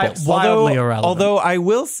flittering nipples. Wildly irrelevant. Although I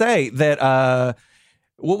will say that,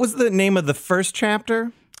 what was the name of the first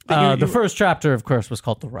chapter? The first chapter, of course, was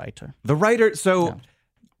called The Writer. The Writer. So,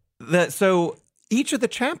 so each of the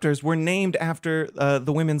chapters were named after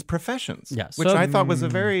the women's professions. Yes, which I thought was a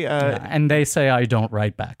very. And they say I don't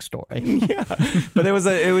write backstory. Yeah, but it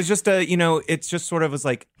was just a it's just sort of was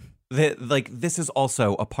like. This is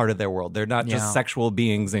also a part of their world. They're not just sexual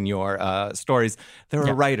beings in your stories. They're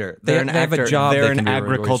a writer. They're an actor. Have a job. They're an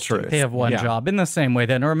agriculturist. They have one job. In the same way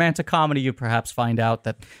that in a romantic comedy, you perhaps find out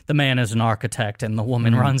that the man is an architect and the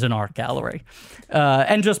woman runs an art gallery.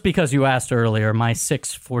 And just because you asked earlier, my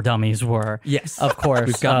 6 for dummies were, of course,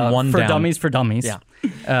 we've got one for down. dummies for dummies.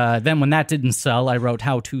 Yeah. Then when that didn't sell, I wrote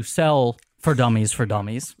how to sell for dummies for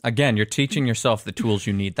dummies. Again, you're teaching yourself the tools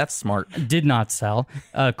you need. That's smart. Did not sell.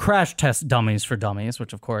 Crash Test Dummies for Dummies,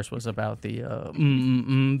 which of course was about the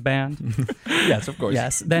band. Yes, of course.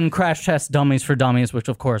 Yes. Then Crash Test Dummies for Dummies, which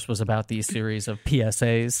of course was about the series of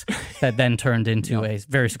PSAs that then turned into a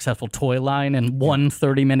very successful toy line and one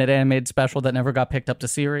 30-minute animated special that never got picked up to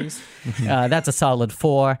series. That's a solid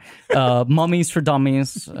 4. Mummies for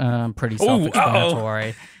Dummies, pretty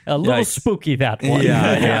self-explanatory. A little spooky, that one.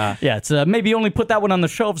 Yeah. It's maybe only put that one on the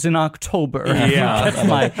shelves in October. Yeah. That's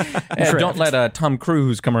my don't let Tom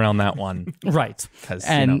Cruise come around that one. Right.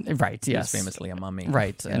 Yes. He's famously a mummy.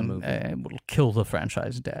 Right. In a movie. It will kill the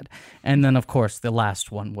franchise dead. And then, of course, the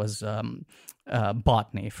last one was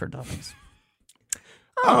Botany for Dummies.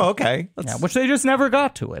 Oh, okay. Which they just never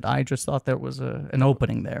got to it. I just thought there was an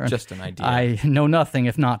opening there. Just an idea. I know nothing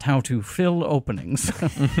if not how to fill openings.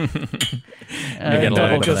 Just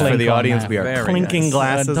for the audience, we are clinking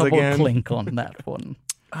glasses double again. Clink on that one.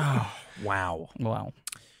 Oh, wow.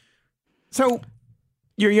 So,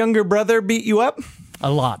 your younger brother beat you up?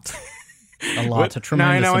 A lot. A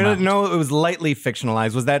tremendous I amount. didn't know it was lightly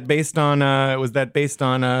fictionalized. Was that based on?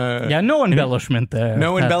 Yeah, no embellishment there.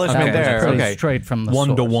 No embellishment there. Okay, straight from the one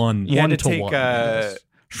source. to one. You had to take take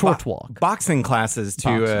short walk boxing classes to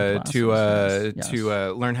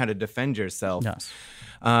learn how to defend yourself. Yes.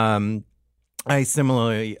 I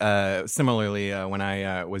similarly when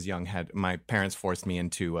I was young, had my parents forced me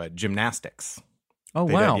into gymnastics. Oh,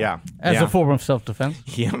 They wow. did, yeah. As a form of self-defense?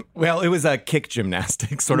 Yeah. Well, it was a kick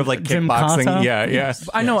gymnastics, sort of like kickboxing. Gymkata? Yeah.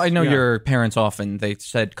 I know your parents often, they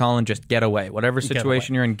said, Colin, just get away. Whatever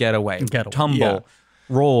situation you're in, get away. Get away. Tumble. Yeah.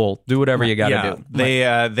 roll, do whatever you got to do. They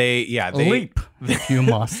leap if you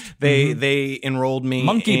must. They enrolled me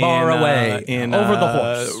Monkey in, bar away in over the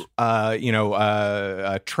horse.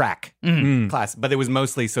 Track class, but it was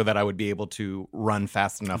mostly so that I would be able to run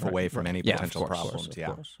fast enough away from any potential problems.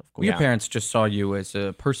 Of course. Your parents just saw you as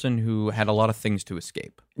a person who had a lot of things to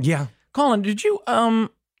escape. Yeah. Colin, did you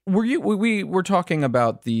we were talking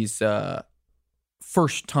about these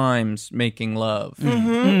first times making love.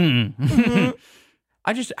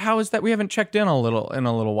 How is that? We haven't checked in a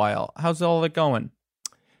little while. How's all that going?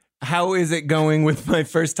 How is it going with my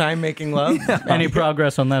first time making love? Any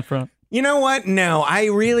progress on that front? You know what? No,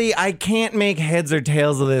 I can't make heads or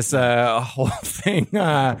tails of this whole thing.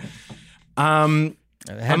 Heads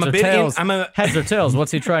or tails? Heads or tails?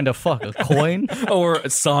 What's he trying to fuck? A coin? Or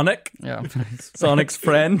Sonic? Yeah. Sonic's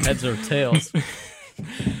friend? Heads or tails?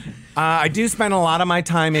 I do spend a lot of my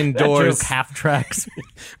time indoors. That joke half tracks.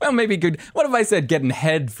 Well, maybe good. What if I said getting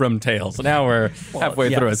head from Tails? Now we're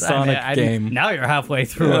halfway through a Sonic game. Now you're halfway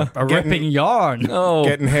through a ripping yarn. Oh,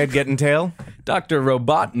 getting head, getting tail. Dr.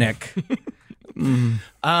 Robotnik.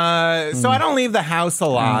 So I don't leave the house a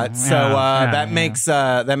lot. That makes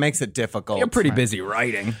it difficult. You're pretty busy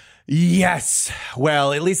writing. Yes.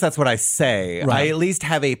 Well, at least that's what I say. Right. I at least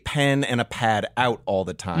have a pen and a pad out all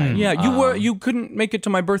the time. Yeah, you couldn't make it to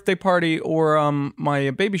my birthday party or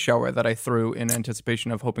my baby shower that I threw in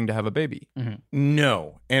anticipation of hoping to have a baby.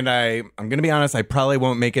 No. And I'm going to be honest, I probably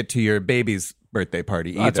won't make it to your baby's birthday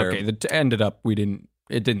party either. That's okay. It ended up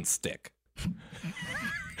it didn't stick.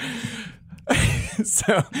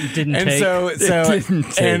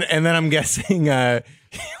 And then I'm guessing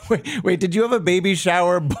wait, did you have a baby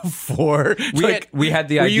shower before? We had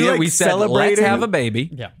the idea. We said, let's have a baby.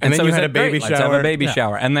 Yeah. And then so you had a baby shower. Let's have a baby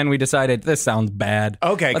shower. And then we decided, this sounds bad.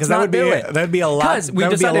 Okay, because that'd be a lot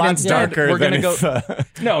darker. We're going to go.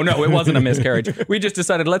 No, it wasn't a miscarriage. We just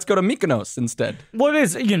decided, let's go to Mykonos instead. What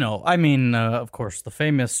is, of course, the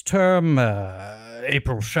famous term,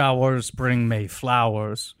 April showers bring May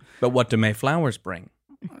flowers. But what do May flowers bring?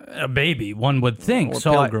 A baby, one would think. Or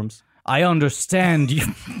so pilgrims. I understand you.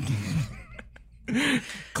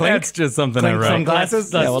 That's just something I wrote. Some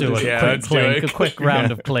glasses? Let's do it. A quick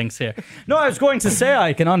round of clinks here. No, I was going to say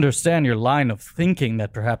I can understand your line of thinking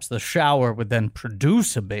that perhaps the shower would then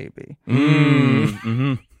produce a baby.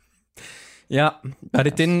 Yeah, but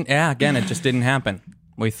it didn't. Yeah, again, it just didn't happen.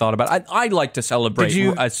 We thought about it. I like to celebrate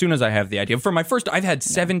as soon as I have the idea. For my first, I've had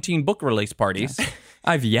 17 book release parties.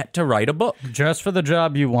 I've yet to write a book. Just for the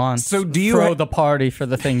job you want. So do you throw the party for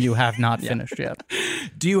the thing you have not finished yet?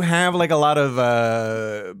 Do you have like a lot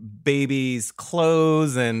of babies'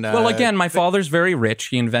 clothes and? Well, again, my father's very rich.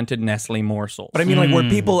 He invented Nestle morsels. But I mean, like, were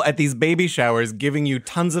people at these baby showers giving you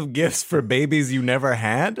tons of gifts for babies you never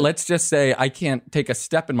had? Let's just say I can't take a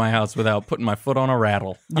step in my house without putting my foot on a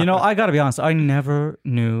rattle. I got to be honest. I never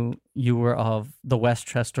knew you were of the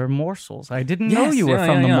Westchester Morsels. I didn't know you were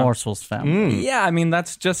from the Morsels family. Yeah, I mean,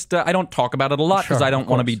 that's just, I don't talk about it a lot because I don't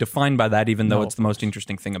want to be defined by that, even though it's the most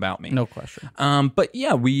interesting thing about me. No question. But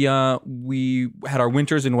yeah, we had our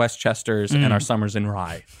winters in Westchesters and our summers in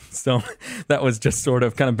Rye. So that was just sort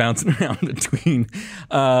of kind of bouncing around between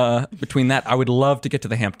that. I would love to get to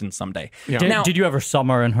the Hamptons someday. Yeah. Did you ever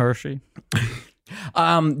summer in Hershey?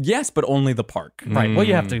 Yes, but only the park. Right. Well,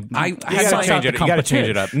 you have to. You got to change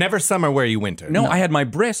it up. Never summer where you winter. No, I had my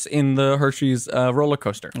bris in the Hershey's roller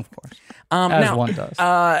coaster. Of course. As one does.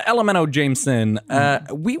 Elemento Jameson,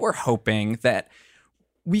 we were hoping that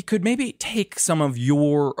we could maybe take some of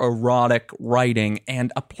your erotic writing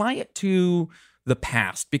and apply it to the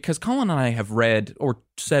past, because Colin and I have read, or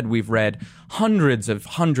said we've read, hundreds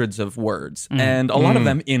of words, and a lot of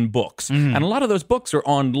them in books. And a lot of those books are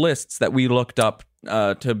on lists that we looked up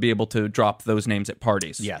to be able to drop those names at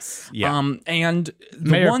parties. Yes. Yeah. And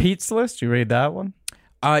Mayor Pete's list, you read that one?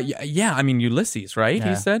 Yeah, I mean, Ulysses, right? Yeah.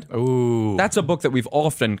 He said? Ooh. That's a book that we've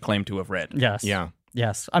often claimed to have read. Yes. Yeah.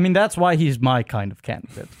 Yes. I mean, that's why he's my kind of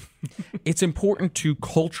candidate. It's important to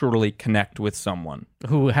culturally connect with someone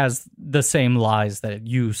who has the same lies that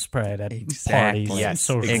you spread at parties. Yes,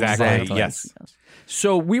 Exactly. Yes.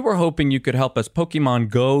 So we were hoping you could help us Pokemon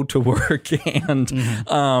Go to work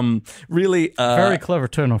and really... Very clever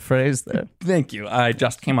turn of phrase there. Thank you. I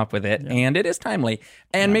just came up with it, and it is timely.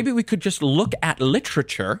 And maybe we could just look at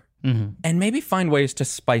literature and maybe find ways to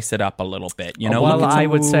spice it up a little bit. You know, well, I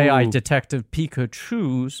would say I Detective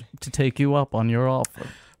Pikachu's to take you up on your offer.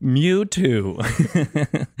 Mewtwo.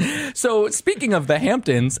 So speaking of the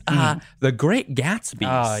Hamptons, the Great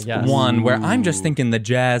Gatsby yes. one where I'm just thinking the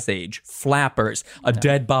Jazz Age, flappers, a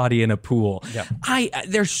dead body in a pool. Yeah.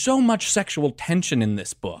 There's so much sexual tension in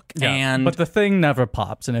this book. Yeah, And but the thing never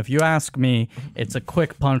pops. And if you ask me, it's a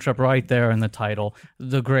quick punch up right there in the title,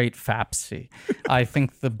 The Great Fapsy. I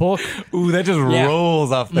think the book Ooh, that just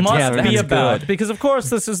rolls off the tongue. must be that's about, good. because of course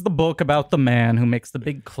this is the book about the man who makes the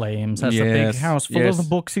big claims, has a big Yes, house full yes. of the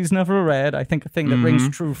books he's never read. I think a thing that rings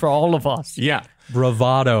true for all of us. Yeah.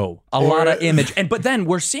 bravado, a lot of image. But then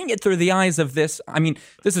we're seeing it through the eyes of this. I mean,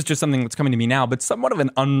 this is just something that's coming to me now, but somewhat of an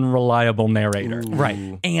unreliable narrator.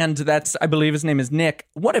 Right. And that's, I believe his name is Nick.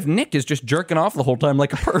 What if Nick is just jerking off the whole time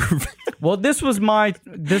like a perv? Well, this was my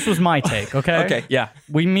take, okay? Okay, yeah.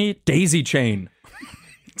 We meet Daisy Chain.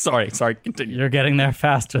 Sorry, continue. You're getting there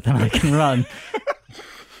faster than I can run.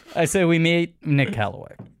 I say we meet Nick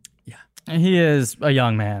Calloway. Yeah. He is a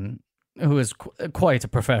young man who is quite a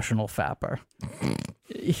professional fapper.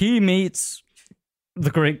 He meets the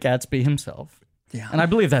Great Gatsby himself. Yeah. And I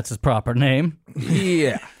believe that's his proper name.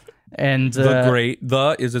 Yeah. And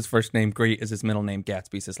The is his first name, Great is his middle name,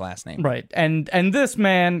 Gatsby's his last name. right. And this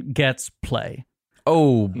man gets play.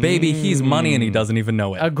 Oh, baby, he's money and he doesn't even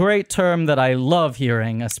know it. A great term that I love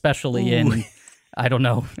hearing, especially in, I don't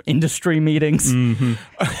know, industry meetings.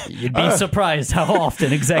 You'd be surprised how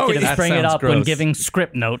often executives that bring it sounds up when gross. giving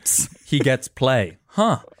script notes. He gets play.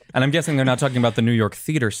 Huh. And I'm guessing they're not talking about the New York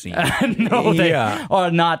theater scene. No, they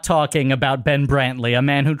are not talking about Ben Brantley, a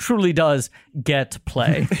man who truly does get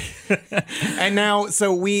play. And now,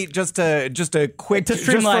 so we just a quick To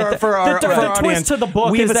streamline just for our the audience, twist to the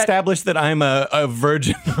book we've is that- established that I'm a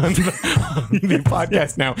virgin on the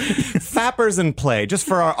podcast now. Fappers and play, just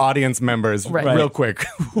for our audience members, real quick.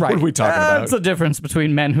 What are we talking about? It's the difference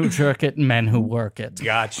between men who jerk it and men who work it.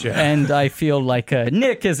 Gotcha. And I feel like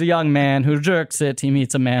Nick is a young man who jerks it. He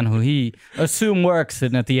meets a man who he assume works it,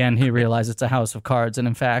 and at the end he realizes it's a house of cards. And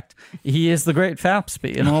in fact, he is the Great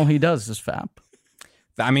Fapsby, and all he does is fap.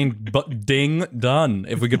 I mean, but ding, done.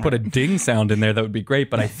 If we could put a ding sound in there, that would be great.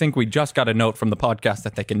 But I think we just got a note from the podcast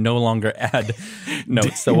that they can no longer add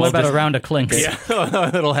notes. So What we'll about just, a round of clinks? Yeah,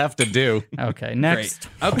 it'll have to do. Okay, next.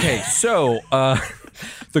 Great. Okay, so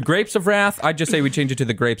the Grapes of Wrath, I'd just say we change it to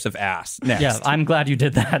the Grapes of Ass next. Yeah, I'm glad you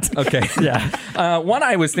did that. Okay. Yeah. One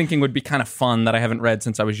I was thinking would be kind of fun that I haven't read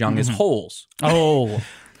since I was young is Holes. Oh.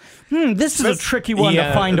 This is a tricky one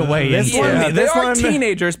to find a way this into. one- They this are one-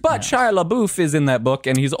 teenagers, but Shia LaBeouf is in that book,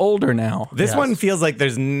 and he's older now. This one feels like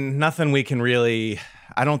there's nothing we can really.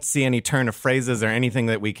 I don't see any turn of phrases or anything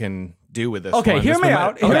that we can do with this. Okay, one. hear This me one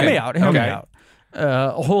out. might- Hear me out. Hear me Okay.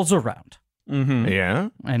 out. Holes are round, Yeah.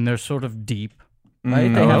 and they're sort of deep.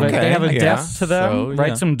 Right? They have a yeah. depth to them, So, right?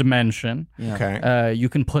 yeah. Some dimension. Okay. You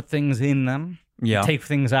can put things in them. Yeah. Take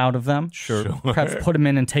things out of them. Sure. Perhaps put them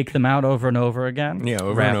in and take them out over and over again. Yeah,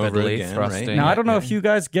 over and over Rapidly again. thrusting. Right? Now, I don't know if you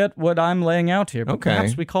guys get what I'm laying out here, but Okay.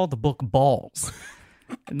 perhaps we call the book Balls.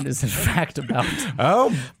 And is in fact about Oh,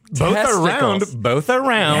 both Testicles. around. Both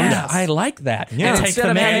around. Yeah, I like that. Yeah. And take instead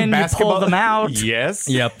them of having in, you pull them out. Yes.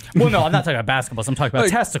 Yep. Well, no, I'm not talking about basketballs. I'm talking about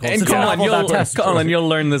testicles. And It's a novel about testicles. Colin, you'll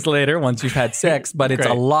learn this later once you've had sex, but it's a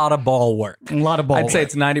Great. lot of ball work. A lot of ball I'd say work.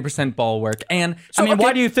 it's 90% ball work. And so, I mean, okay,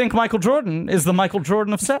 why do you think Michael Jordan is the Michael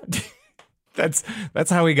Jordan of sex? That's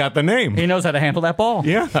how he got the name. He knows how to handle that ball.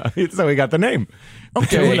 Yeah, that's how he got the name.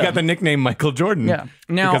 Okay. He got the nickname Michael Jordan. Yeah.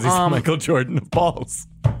 Now, because he's the Michael Jordan of balls.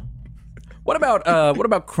 what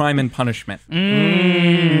about Crime and Punishment?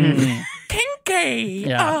 Kinky.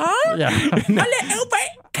 Yeah. Yeah. A little bit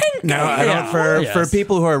kinky. Now, I don't, for Yes.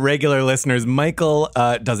 people who are regular listeners, Michael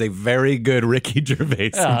does a very good Ricky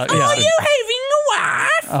Gervais. Yeah. having a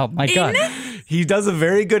wife? Oh my God. He does a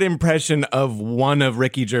very good impression of one of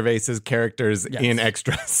Ricky Gervais's characters in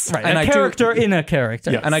Extras. Right. And a I do- character in a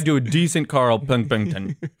character. And I do a decent Carl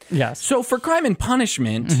Pilkington. Yes. So for Crime and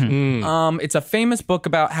Punishment, it's a famous book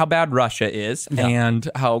about how bad Russia is and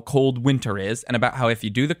how cold winter is, and about how if you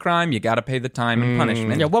do the crime, you got to pay the time and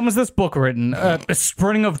punishment. Yeah, when was this book written?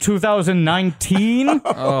 Spring of 2019?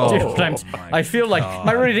 I feel like, am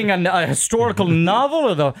I reading a historical novel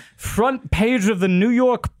or the front page of the New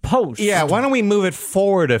York Post? Yeah, why don't we move it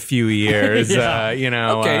forward a few years?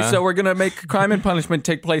 Okay, so we're gonna make Crime and Punishment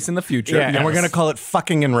take place in the future. Yeah, and we're going to call it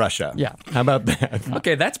Fucking in Russia. Yeah. How about that?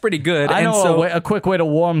 Okay, that's pretty good. I and know so, a quick way to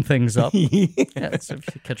warm things up. Yes,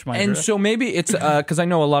 if you catch my And drift. so maybe it's because I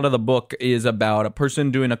know a lot of the book is about a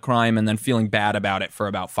person doing a crime and then feeling bad about it for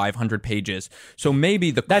about 500 pages. So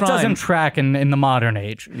maybe the That crime doesn't track in the modern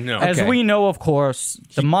age. No. As Okay. we know, of course,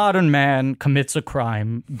 the modern man commits a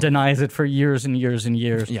crime, denies it for years and years and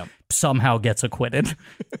years, Yep. somehow gets acquitted.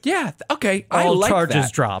 Yeah, okay. I All like charges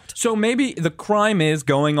that. dropped. So maybe the crime is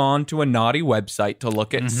going on to a naughty website to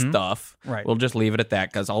look at stuff. Right. We'll just leave it at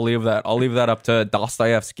that because I'll leave that up to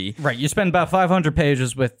Dostoevsky. Right. You spend about 500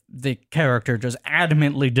 pages with the character just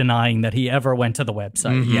adamantly denying that he ever went to the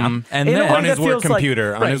website. Yeah. And In a then way on his that work feels like-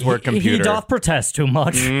 computer, on right, his work he computer. doth protest too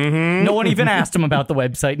much. No one even asked him about the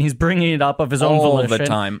website, and he's bringing it up of his own all volition. the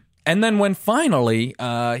time. And then when finally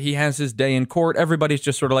he has his day in court, everybody's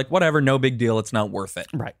just sort of like, whatever, no big deal. It's not worth it.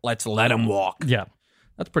 Right. Let's let him walk. Yeah.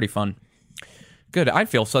 That's pretty fun. Good. I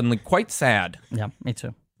feel suddenly quite sad. Yeah, me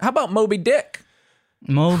too. How about Moby Dick?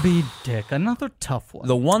 Moby Dick, another tough one.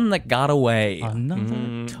 The one that got away.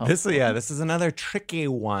 Another tough This is another tricky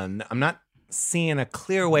one. I'm not seeing a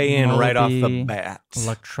clear way in right off the Moby, bat.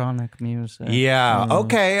 Electronic music. Yeah.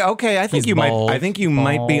 Okay. I think He's you bald, might. I think you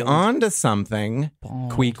might be bald. onto something.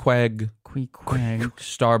 Queequeg. Queequeg.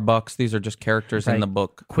 Starbucks. These are just characters in Right. the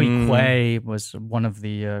book. Queequeg was one of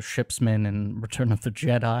the shipsmen in Return of the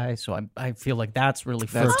Jedi, so I feel like that's really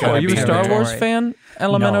fertile. gotta Are you a be Star there. Wars fan,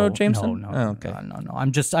 Elemento No, Jameson? No, Oh, okay.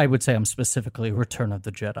 no. I would say I'm specifically a Return of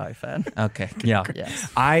the Jedi fan. Okay. Yeah. Yes.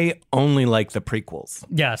 I only like the prequels.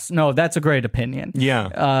 Yes. No, that's a great opinion.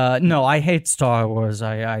 Yeah. No, I hate Star Wars.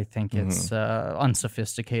 I think it's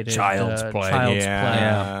unsophisticated. Child's play. Child's Yeah. play.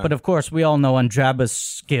 Yeah. But of course, we all know on Jabba's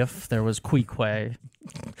skiff there was Queequeg.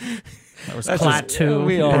 There was Klaatu,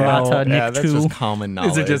 we all Barata, know. Yeah, that's Niktu. just common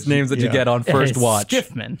knowledge. These are just names that you Yeah. get on first It's watch.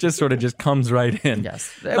 Skiffman. Just sort of just comes right in.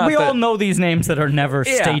 Yes. Not We all that- know these names that are never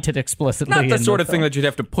Yeah. stated explicitly. Not the in sort of thing film. that you'd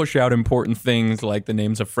have to push out important things like the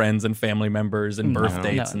names of friends and family members and birth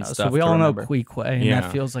dates and No. stuff. So we to all know remember. Queequeg, and Yeah.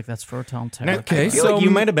 that feels like that's fertile Now, territory. I feel so- like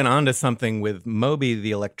you might have been onto something with Moby,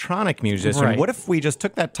 the electronic musician. Right. What if we just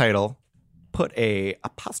took that title, put a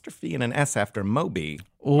apostrophe and an S after Moby?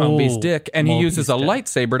 Moby's dick, and he Moby's uses a dick.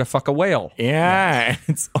 lightsaber to fuck a whale. Yeah,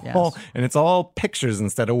 Yes. it's all pictures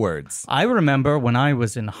instead of words. I remember when I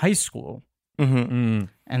was in high school, and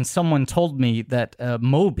someone told me that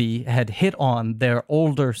Moby had hit on their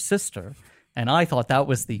older sister, and I thought that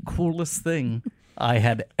was the coolest thing I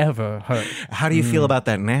had ever heard. How do you feel about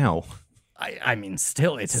that now? I mean,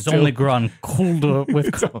 still, it has only grown colder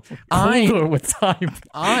with colder with time.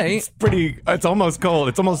 It's almost cold.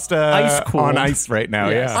 It's almost Ice cold. on ice right now.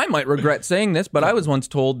 Yes. Yeah. I might regret saying this, but I was once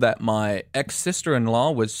told that my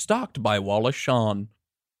ex-sister-in-law was stalked by Wallace Shawn.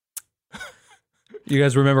 You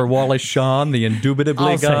guys remember Wallace Shawn, the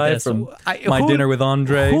indubitably I'll say guy this. from My Dinner with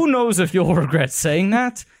Andre? Who knows if you'll regret saying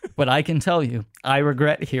that, but I can tell you, I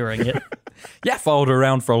regret hearing it. Yeah, followed her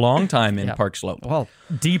around for a long time in Park Slope. Well,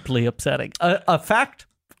 deeply upsetting. A fact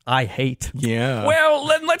I hate. Yeah. Well,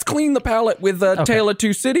 let's clean the palate with Tale of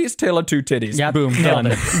Two Cities, Tale of Two Titties. Yep, Boom, nailed done.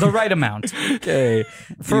 it. The right amount. Okay.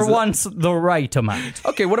 For once, the right amount.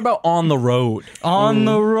 Okay, what about On the Road? On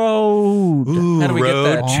the road. How do we get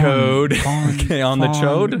that? Chode. Okay, on the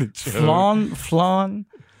chode? Flan, flan,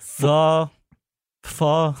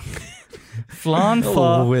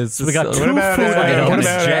 it's we got what two about, food what items.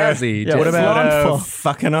 about, jazzy. Yeah, What about flan pho.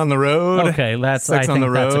 fucking on the road? Okay, that's. Sex I on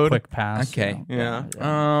think the that's a road? quick pass. Okay. Yeah.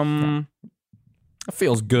 It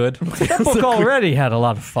feels good. That book already had a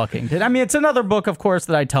lot of fucking. I mean, it's another book, of course,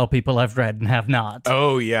 that I tell people I've read and have not.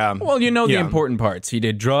 Oh, yeah. Well, you know the Yeah. important parts. He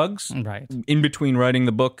did drugs. Right. In between writing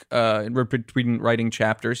the book, in between writing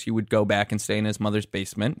chapters, he would go back and stay in his mother's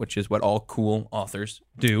basement, which is what all cool authors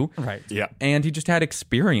do. Right. Yeah. And he just had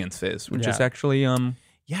experiences, which is actually Yeah,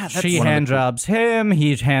 that's She one of the hand jobs him.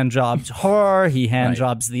 He hand jobs her. He hand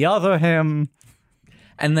jobs the other him.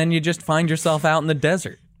 and then you just find yourself out in the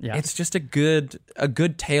desert. Yeah. It's just a good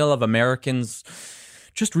tale of Americans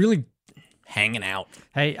just really hanging out.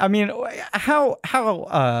 Hey, I mean, how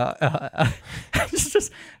it's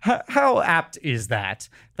just how apt is that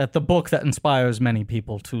the book that inspires many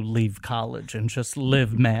people to leave college and just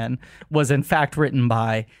live man was in fact written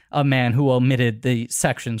by a man who omitted the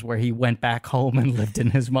sections where he went back home and lived in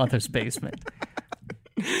his mother's basement.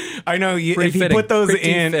 I know. If he Pretty put those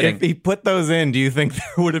in, fitting. if he put those in, do you think there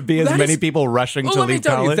would be as That many is- people rushing Well, to let me leave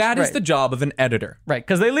tell you, college? that is Right. the job of an editor. Right,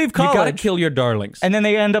 because they leave You college. gotta kill your darlings. And then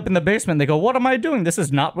they end up in the basement. They go, "What am I doing? This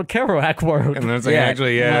is not what Kerouac wrote." And then it's like,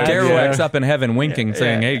 actually, yeah. Kerouac's yeah. up in heaven winking,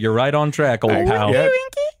 saying, "Hey, you're right on track, old pal." Yeah.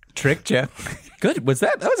 Tricked you. Good.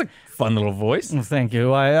 That was a fun little voice. Well, thank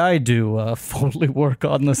you. I do Foley work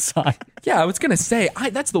on the side. Yeah, I was gonna say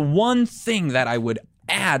that's the one thing that I would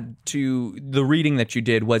add to the reading that you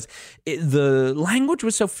did was the language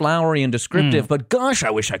was so flowery and descriptive, but gosh,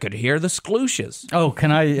 I wish I could hear the sklooshes. Oh,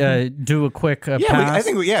 can I do a quick pass? I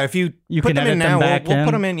think if you put can them edit in them now, back we'll in.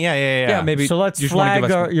 put them in. Yeah. Maybe. So let's you just wanna flag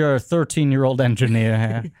give us- your 13-year-old engineer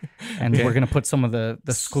here, and we're going to put some of the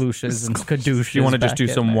sklooshes and skadooshes. You want to just back do in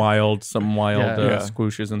some there. wild Yeah.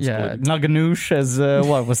 sklooshes and Yeah, sklooshes. Naganoosh, as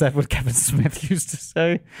what was that? What Kevin Smith used to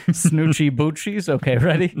say? Snoochie boochies. Okay,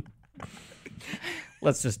 ready?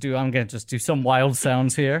 Let's just do. I'm gonna just do some wild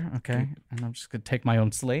sounds here. Okay, and I'm just gonna take my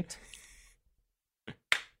own slate.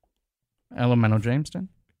 Elemento Jamestown,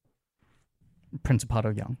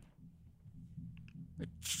 Principato Young.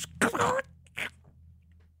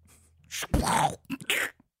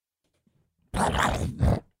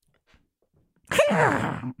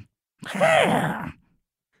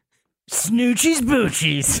 Snoochies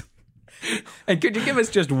boochies. And could you give us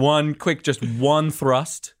just one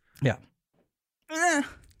thrust? Yeah.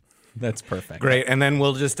 That's perfect. Great, and then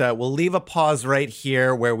we'll just we'll leave a pause right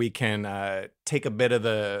here where we can take a bit of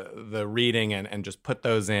the reading and just put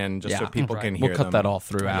those in just so people can hear We'll cut them. that all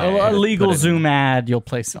throughout. A legal Zoom ad. You'll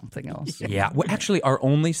play something else. Yeah. Well, actually, our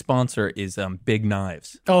only sponsor is Big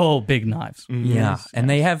Knives. Oh, Big Knives. Yeah, and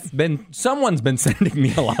they have been. Someone's been sending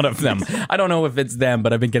me a lot of them. I don't know if it's them,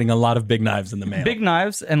 but I've been getting a lot of Big Knives in the mail. Big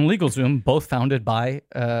Knives and LegalZoom, both founded by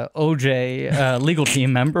OJ legal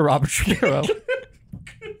team member Robert Shapiro.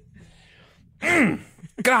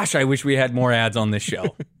 Gosh, I wish we had more ads on this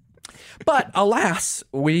show. But alas,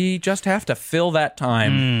 we just have to fill that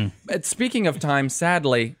time. But speaking of time,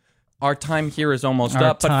 sadly, our time here is almost Our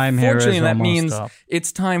up. But time here fortunately, is that almost means up.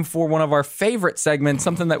 it's time for one of our favorite segments,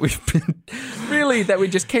 something that we've been that we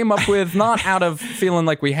just came up with, not out of feeling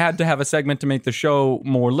like we had to have a segment to make the show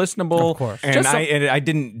more listenable. Of course. And I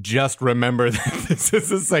didn't just remember that this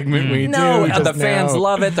is a segment we do. No, just the fans now.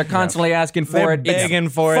 love it. They're constantly asking for They're it. begging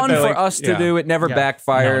It's for it. fun They're for like- us to yeah. do. It never Yeah.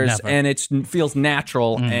 backfires, No, never. and it feels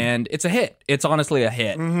natural, and it's a hit. It's honestly a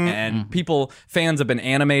hit, and fans have been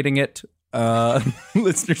animating it.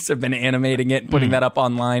 Listeners have been animating it, putting that up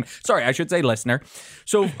online. Sorry, I should say listener.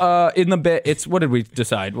 So in the bit, it's what did we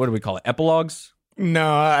decide? What do we call it? Epilogues?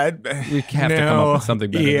 No, We have to come up with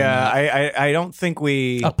something better. Yeah, than that. I don't think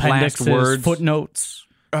we. Appendixes, words. footnotes.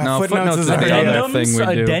 No, footnotes is is the okay. other thing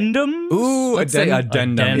we do. Addendums? Ooh, Let's say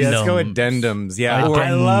addendum. Yeah, let's go addendums. Yeah, Addendums.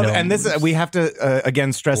 I love, and this we have to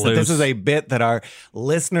again stress that this Loose. is a bit that our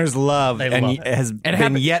listeners love They and love it. has It been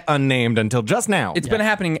happened- yet unnamed until just now. It's been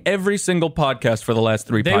happening every single podcast for the last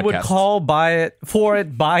 3 They podcasts. would call for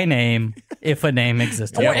it by name if a name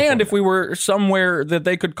existed. And if we were somewhere that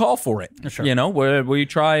they could call for it, Sure. you know, where we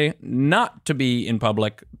try not to be in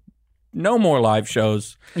public, no more live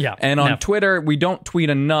shows. Yeah, And on never. Twitter, we don't tweet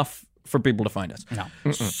enough for people to find us. No.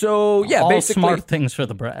 So, yeah, All basically, smart things for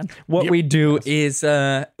the brand. what we do is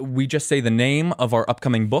we just say the name of our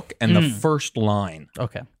upcoming book and the first line.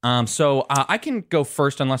 Okay. So I can go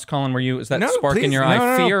first, unless, Colin, is that spark in please. your No, eye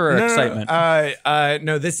no, no. fear or No, no, no. excitement?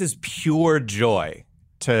 No, this is pure joy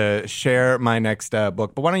to share my next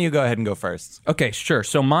book. But why don't you go ahead and go first? Okay, sure.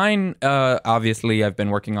 So mine, obviously, I've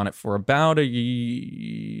been working on it for about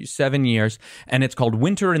 7 years, and it's called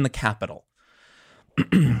Winter in the Capital.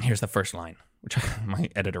 Here's the first line, which my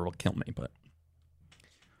editor will kill me, but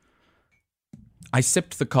I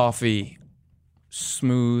sipped the coffee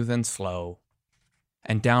smooth and slow,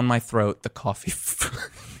 and down my throat the coffee.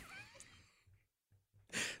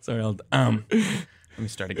 Sorry, let me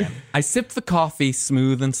start again. I sipped the coffee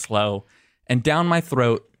smooth and slow, and down my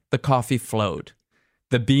throat the coffee flowed.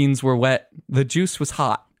 The beans were wet, the juice was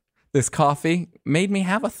hot. This coffee made me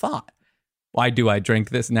have a thought. Why do I drink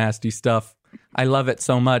this nasty stuff? I love it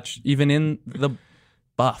so much, even in the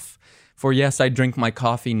buff. For yes, I drink my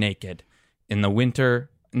coffee naked. In the winter,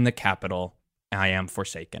 in the capital, I am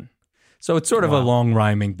forsaken. So it's sort of a long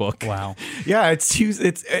rhyming book. Wow. Yeah, it's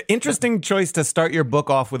an interesting choice to start your book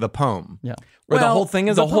off with a poem. Yeah. Or the whole thing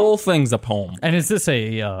is the a poem? whole thing's a poem. And is this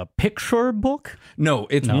a picture book? No,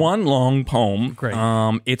 it's one long poem. Great.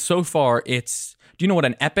 Do you know what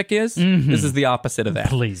an epic is? This is the opposite of that.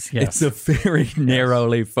 Please, yes. It's a very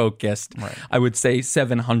narrowly focused, I would say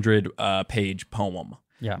 700 page poem.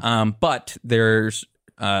 Yeah. But there's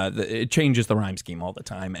it changes the rhyme scheme all the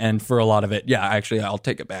time. And for a lot of it, yeah, actually, I'll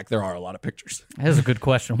take it back. There are a lot of pictures. That's a good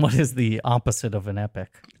question. What is the opposite of an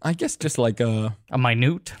epic? I guess just like a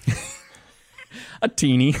minute? a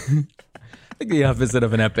teeny. I think the opposite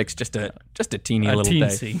of an epic's just a teeny A little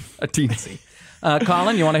teensy. day. A teensy.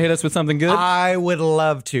 Colin, you want to hit us with something good? I would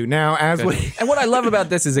love to. Now, as we... And what I love about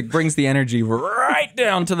this is it brings the energy right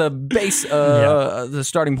down to the base, the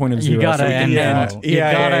starting point of zero. You gotta so we can end end. low. You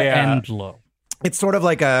gotta end low. It's sort of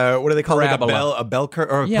like a, what do they call it? Like Parabola. a bell curve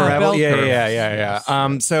or Yeah, parabola? bell Yeah, curve.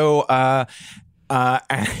 yeah. So,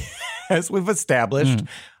 as we've established,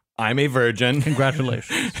 I'm a virgin.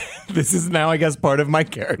 Congratulations. This is now, I guess, part of my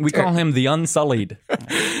character. We call him the Unsullied.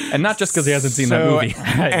 And not just because he hasn't seen that movie.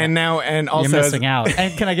 And also, You're missing out.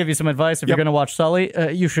 And can I give you some advice? If you're going to watch Sully,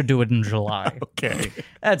 you should do it in July. Okay.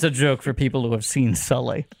 That's a joke for people who have seen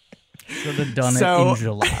Sully. Should have done it in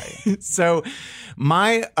July. So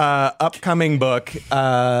my upcoming book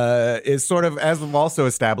is sort of, as we've also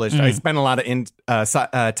established, I spend a lot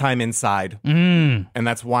of time inside. And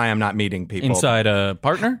that's why I'm not meeting people. Inside a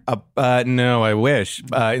partner? No, I wish.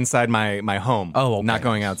 Inside my home. Oh, okay. Not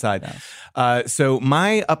going outside. So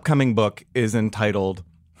my upcoming book is entitled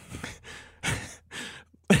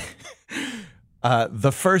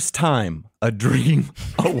The First Time, A Dream,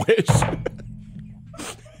 A Wish.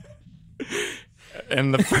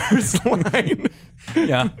 And the first line.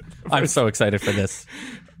 Yeah. I'm so excited for this.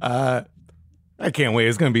 I can't wait.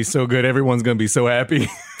 It's going to be so good. Everyone's going to be so happy.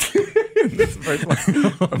 This first line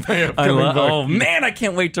of my upcoming book. Oh, man, I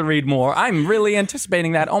can't wait to read more. I'm really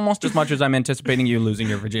anticipating that almost as much as I'm anticipating you losing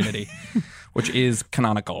your virginity, which is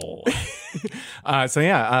canonical.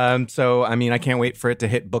 So, I mean, I can't wait for it to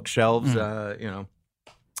hit bookshelves, but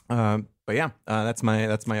yeah, that's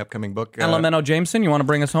my upcoming book. Elemento Jameson, you want to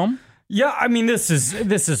bring us home? Yeah, I mean, this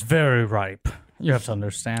is very ripe. You have to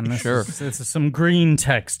understand this. Sure. This is some green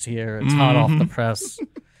text here. It's hot off the press.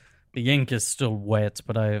 The ink is still wet,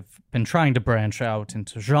 but I've been trying to branch out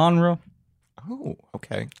into genre. Oh,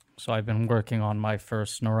 okay. So I've been working on my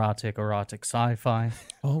first neurotic erotic sci-fi.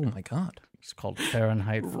 Oh my God. It's called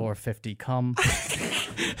Fahrenheit 450 Come.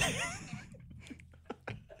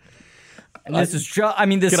 And this is just, I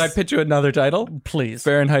mean, this. Can I pitch you another title? Please.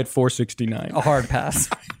 Fahrenheit 469. A hard pass.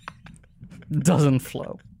 Doesn't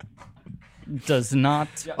flow. Does not.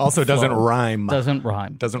 Also flow. doesn't rhyme. Doesn't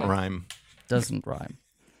rhyme. Doesn't rhyme. Doesn't rhyme.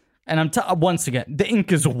 And once again, the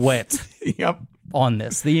ink is wet. Yep. On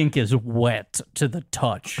this, the ink is wet to the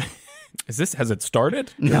touch. Has it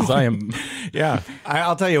started? Because I am. Yeah,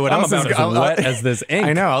 I'll tell you what I'm else about is as wet as this ink.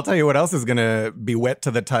 I know. I'll tell you what else is going to be wet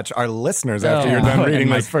to the touch. Our listeners, after you're done reading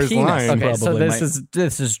this first penis. line. Okay, so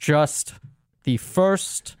this is just the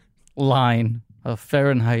first line of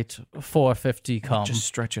Fahrenheit 450 Come. Just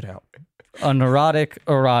stretch it out. A neurotic,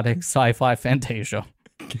 erotic sci-fi fantasia.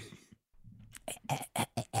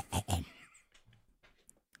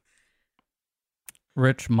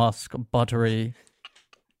 Rich musk, buttery,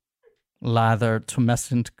 lather,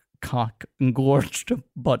 tumescent cock, engorged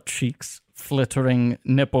butt cheeks, flittering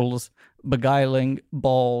nipples, beguiling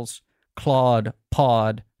balls, clawed,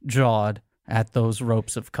 pawed, jawed at those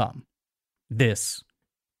ropes of cum. This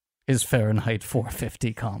is Fahrenheit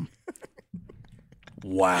 450 Come.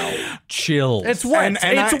 Wow. Chills. It's wet.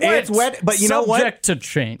 It's wet, but you know what? Subject to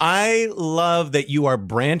change. I love that you are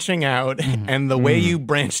branching out, and the way you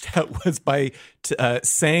branched out was by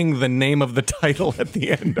saying the name of the title at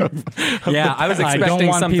the end of yeah, I was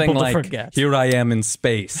expecting something like forget. Here I Am in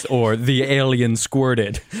Space or The Alien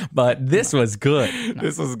Squirted, but this was good.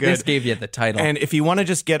 This was good. This gave you the title. And if you want to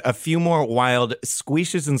just get a few more wild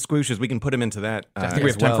squeeshes and squooshes, we can put them into that. I think we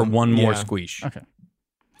have time for one more squeesh. Okay.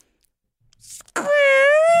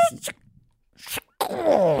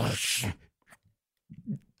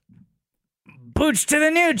 Booch to the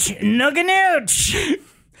nooch, nugga nooch.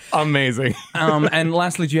 Amazing. And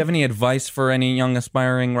lastly, do you have any advice for any young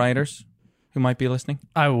aspiring writers who might be listening?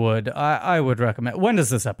 I would recommend. When does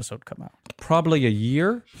this episode come out? Probably a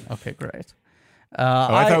year. Okay, great.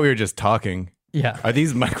 I thought we were just talking. Yeah. Are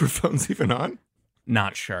these microphones even on?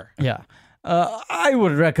 Not sure. Yeah. I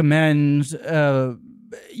would recommend,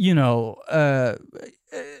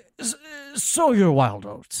 sow your wild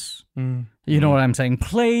oats. You know what I'm saying?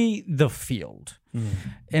 Play the field.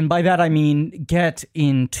 And by that I mean get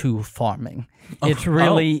into farming. It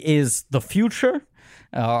really is the future.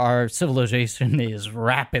 Our civilization is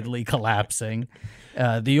rapidly collapsing.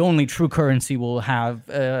 The only true currency we'll have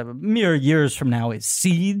mere years from now is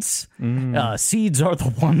seeds. Seeds are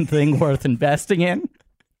the one thing worth investing in.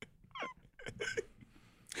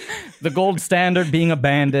 The gold standard being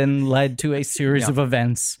abandoned led to a series of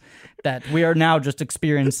events that we are now just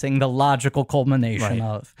experiencing the logical culmination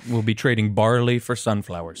of. We'll be trading barley for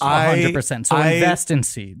sunflowers. 100%. So invest in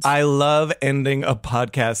seeds. I love ending a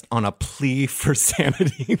podcast on a plea for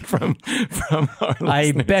sanity from our listeners.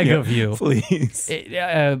 I beg of you. Please.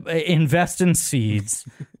 Invest in seeds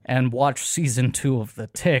and watch season 2 of The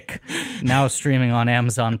Tick, now streaming on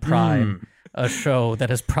Amazon Prime, a show that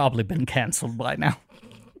has probably been canceled by now.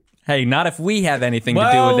 Hey, not if we have anything to do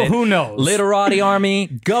Well, with it. who knows? Literati Army,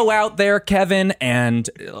 go out there, Kevin, and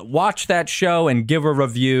watch that show and give a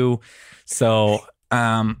review. So,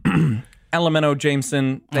 Elemento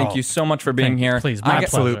Jameson, thank you so much for being here. Please, my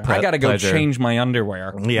absolute pleasure. I got to go pleasure. change my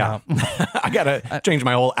underwear. Yeah. I got to change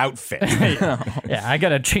my whole outfit. Yeah, I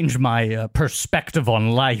gotta change my perspective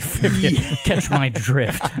on life. If you catch my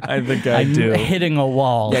drift, I think I'm do. hitting a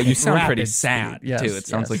wall. Yeah, you sound Rapid pretty speed. sad, Yes, too. It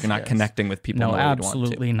sounds like you're not yes. connecting with people No, the way you'd want to.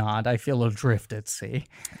 absolutely not. I feel adrift at sea.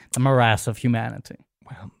 The morass of humanity.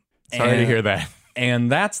 Sorry to hear that. And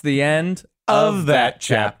that's the end Of that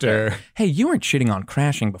chapter. Hey, you weren't shitting on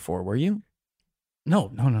Crashing before, were you?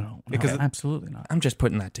 No. Because absolutely not. I'm just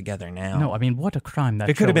putting that together now. No, I mean, what a crime that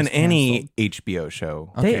It could have show been was any canceled. HBO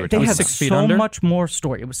show. They were they talking had about. 6 Feet so Under? much more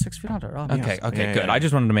story. It was 6 Feet under. Oh, Okay, yes. okay, Yeah, good. yeah. I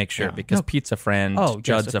just wanted to make sure Yeah. because No. Pete's a friend, Oh, yes,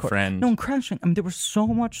 Judd's of a course. friend. No, in Crashing, I mean, there was so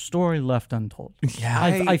much story left untold. Yeah,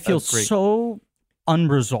 I feel agree. so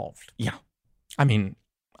unresolved. yeah. I mean,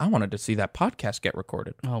 I wanted to see that podcast get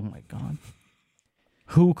recorded. Oh my god,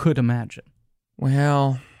 who could imagine?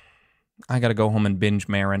 Well, I got to go home and binge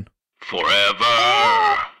Marin.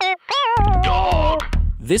 Forever Dog.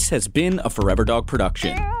 This has been a Forever Dog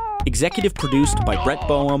production. Executive produced by Brett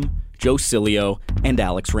Boehm, Joe Cilio, and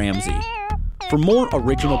Alex Ramsey. For more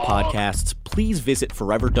original podcasts, please visit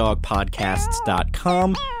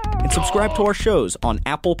foreverdogpodcasts.com and subscribe to our shows on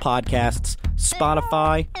Apple Podcasts,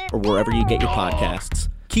 Spotify, or wherever you get your podcasts.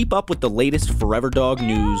 Keep up with the latest Forever Dog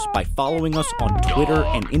news by following us on Twitter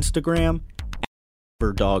and Instagram,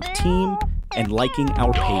 Forever Dog Team, and liking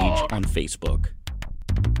our page on Facebook.